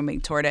weapon, weren't moving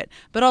toward it,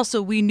 but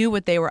also we knew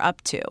what they were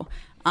up to.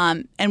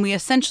 And we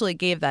essentially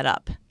gave that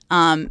up.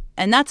 And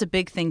that's a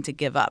big thing to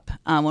give up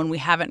when we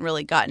haven't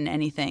really gotten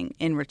anything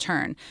in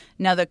return.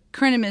 Now, the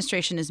current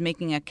administration is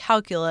making a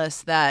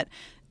calculus that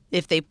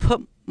if they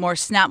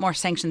snap more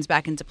sanctions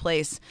back into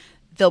place,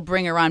 they'll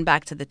bring Iran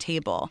back to the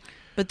table.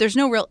 But there's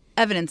no real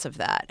evidence of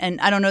that.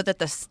 And I don't know that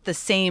the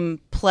same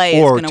play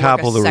is going to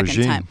work a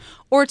second time.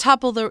 Or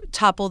topple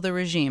the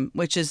regime,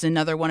 which is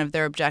another one of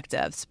their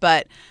objectives.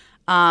 But,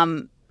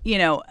 I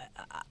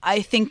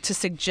think to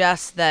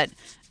suggest that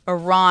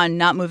Iran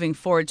not moving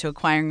forward to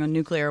acquiring a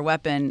nuclear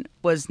weapon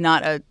was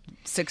not a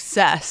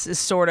success is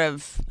sort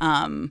of,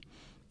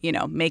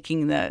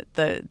 making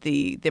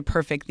the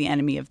perfect the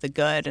enemy of the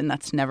good. And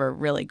that's never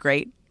really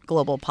great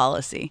global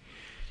policy.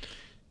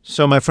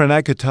 So, my friend,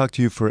 I could talk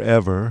to you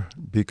forever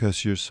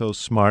because you're so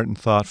smart and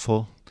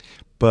thoughtful,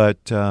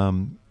 but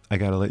I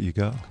got to let you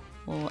go.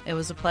 Well, it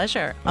was a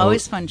pleasure.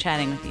 Always fun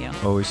chatting with you.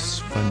 Always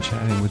fun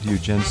chatting with you.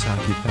 Jen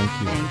Psaki, thank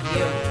you. Thank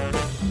you.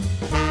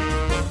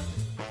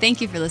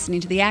 Thank you for listening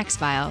to The Axe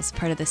Files,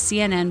 part of the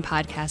CNN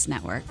Podcast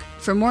Network.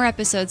 For more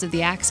episodes of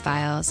The Axe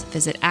Files,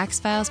 visit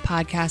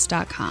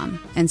axefilespodcast.com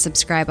and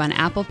subscribe on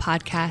Apple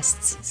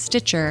Podcasts,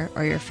 Stitcher,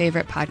 or your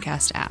favorite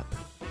podcast app.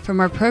 For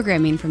more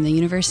programming from the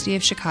University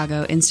of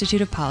Chicago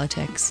Institute of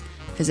Politics,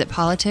 visit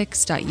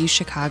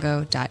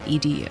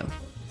politics.uchicago.edu.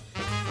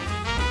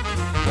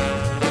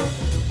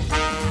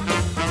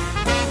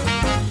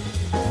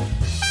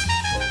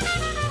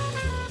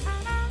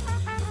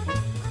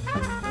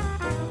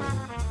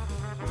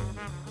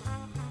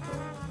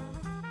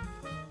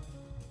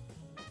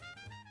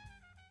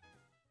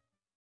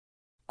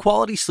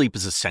 Quality sleep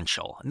is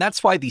essential, and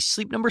that's why the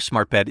Sleep Number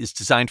Smart Bed is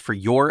designed for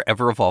your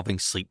ever-evolving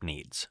sleep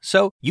needs.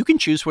 So you can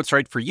choose what's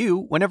right for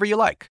you whenever you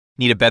like.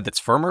 Need a bed that's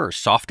firmer or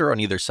softer on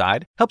either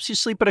side? Helps you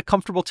sleep at a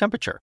comfortable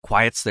temperature.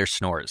 Quiets their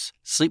snores.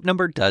 Sleep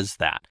Number does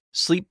that.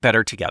 Sleep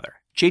better together.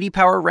 J.D.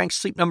 Power ranks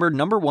Sleep Number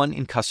 #1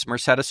 in customer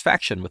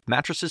satisfaction with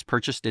mattresses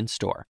purchased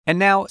in-store. And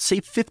now,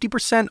 save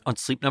 50% on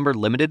Sleep Number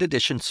limited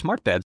edition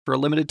smart beds for a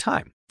limited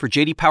time. For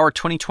J.D. Power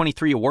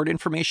 2023 award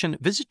information,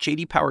 visit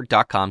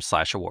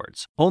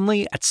jdpower.com/awards.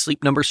 Only at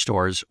Sleep Number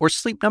stores or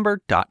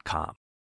sleepnumber.com.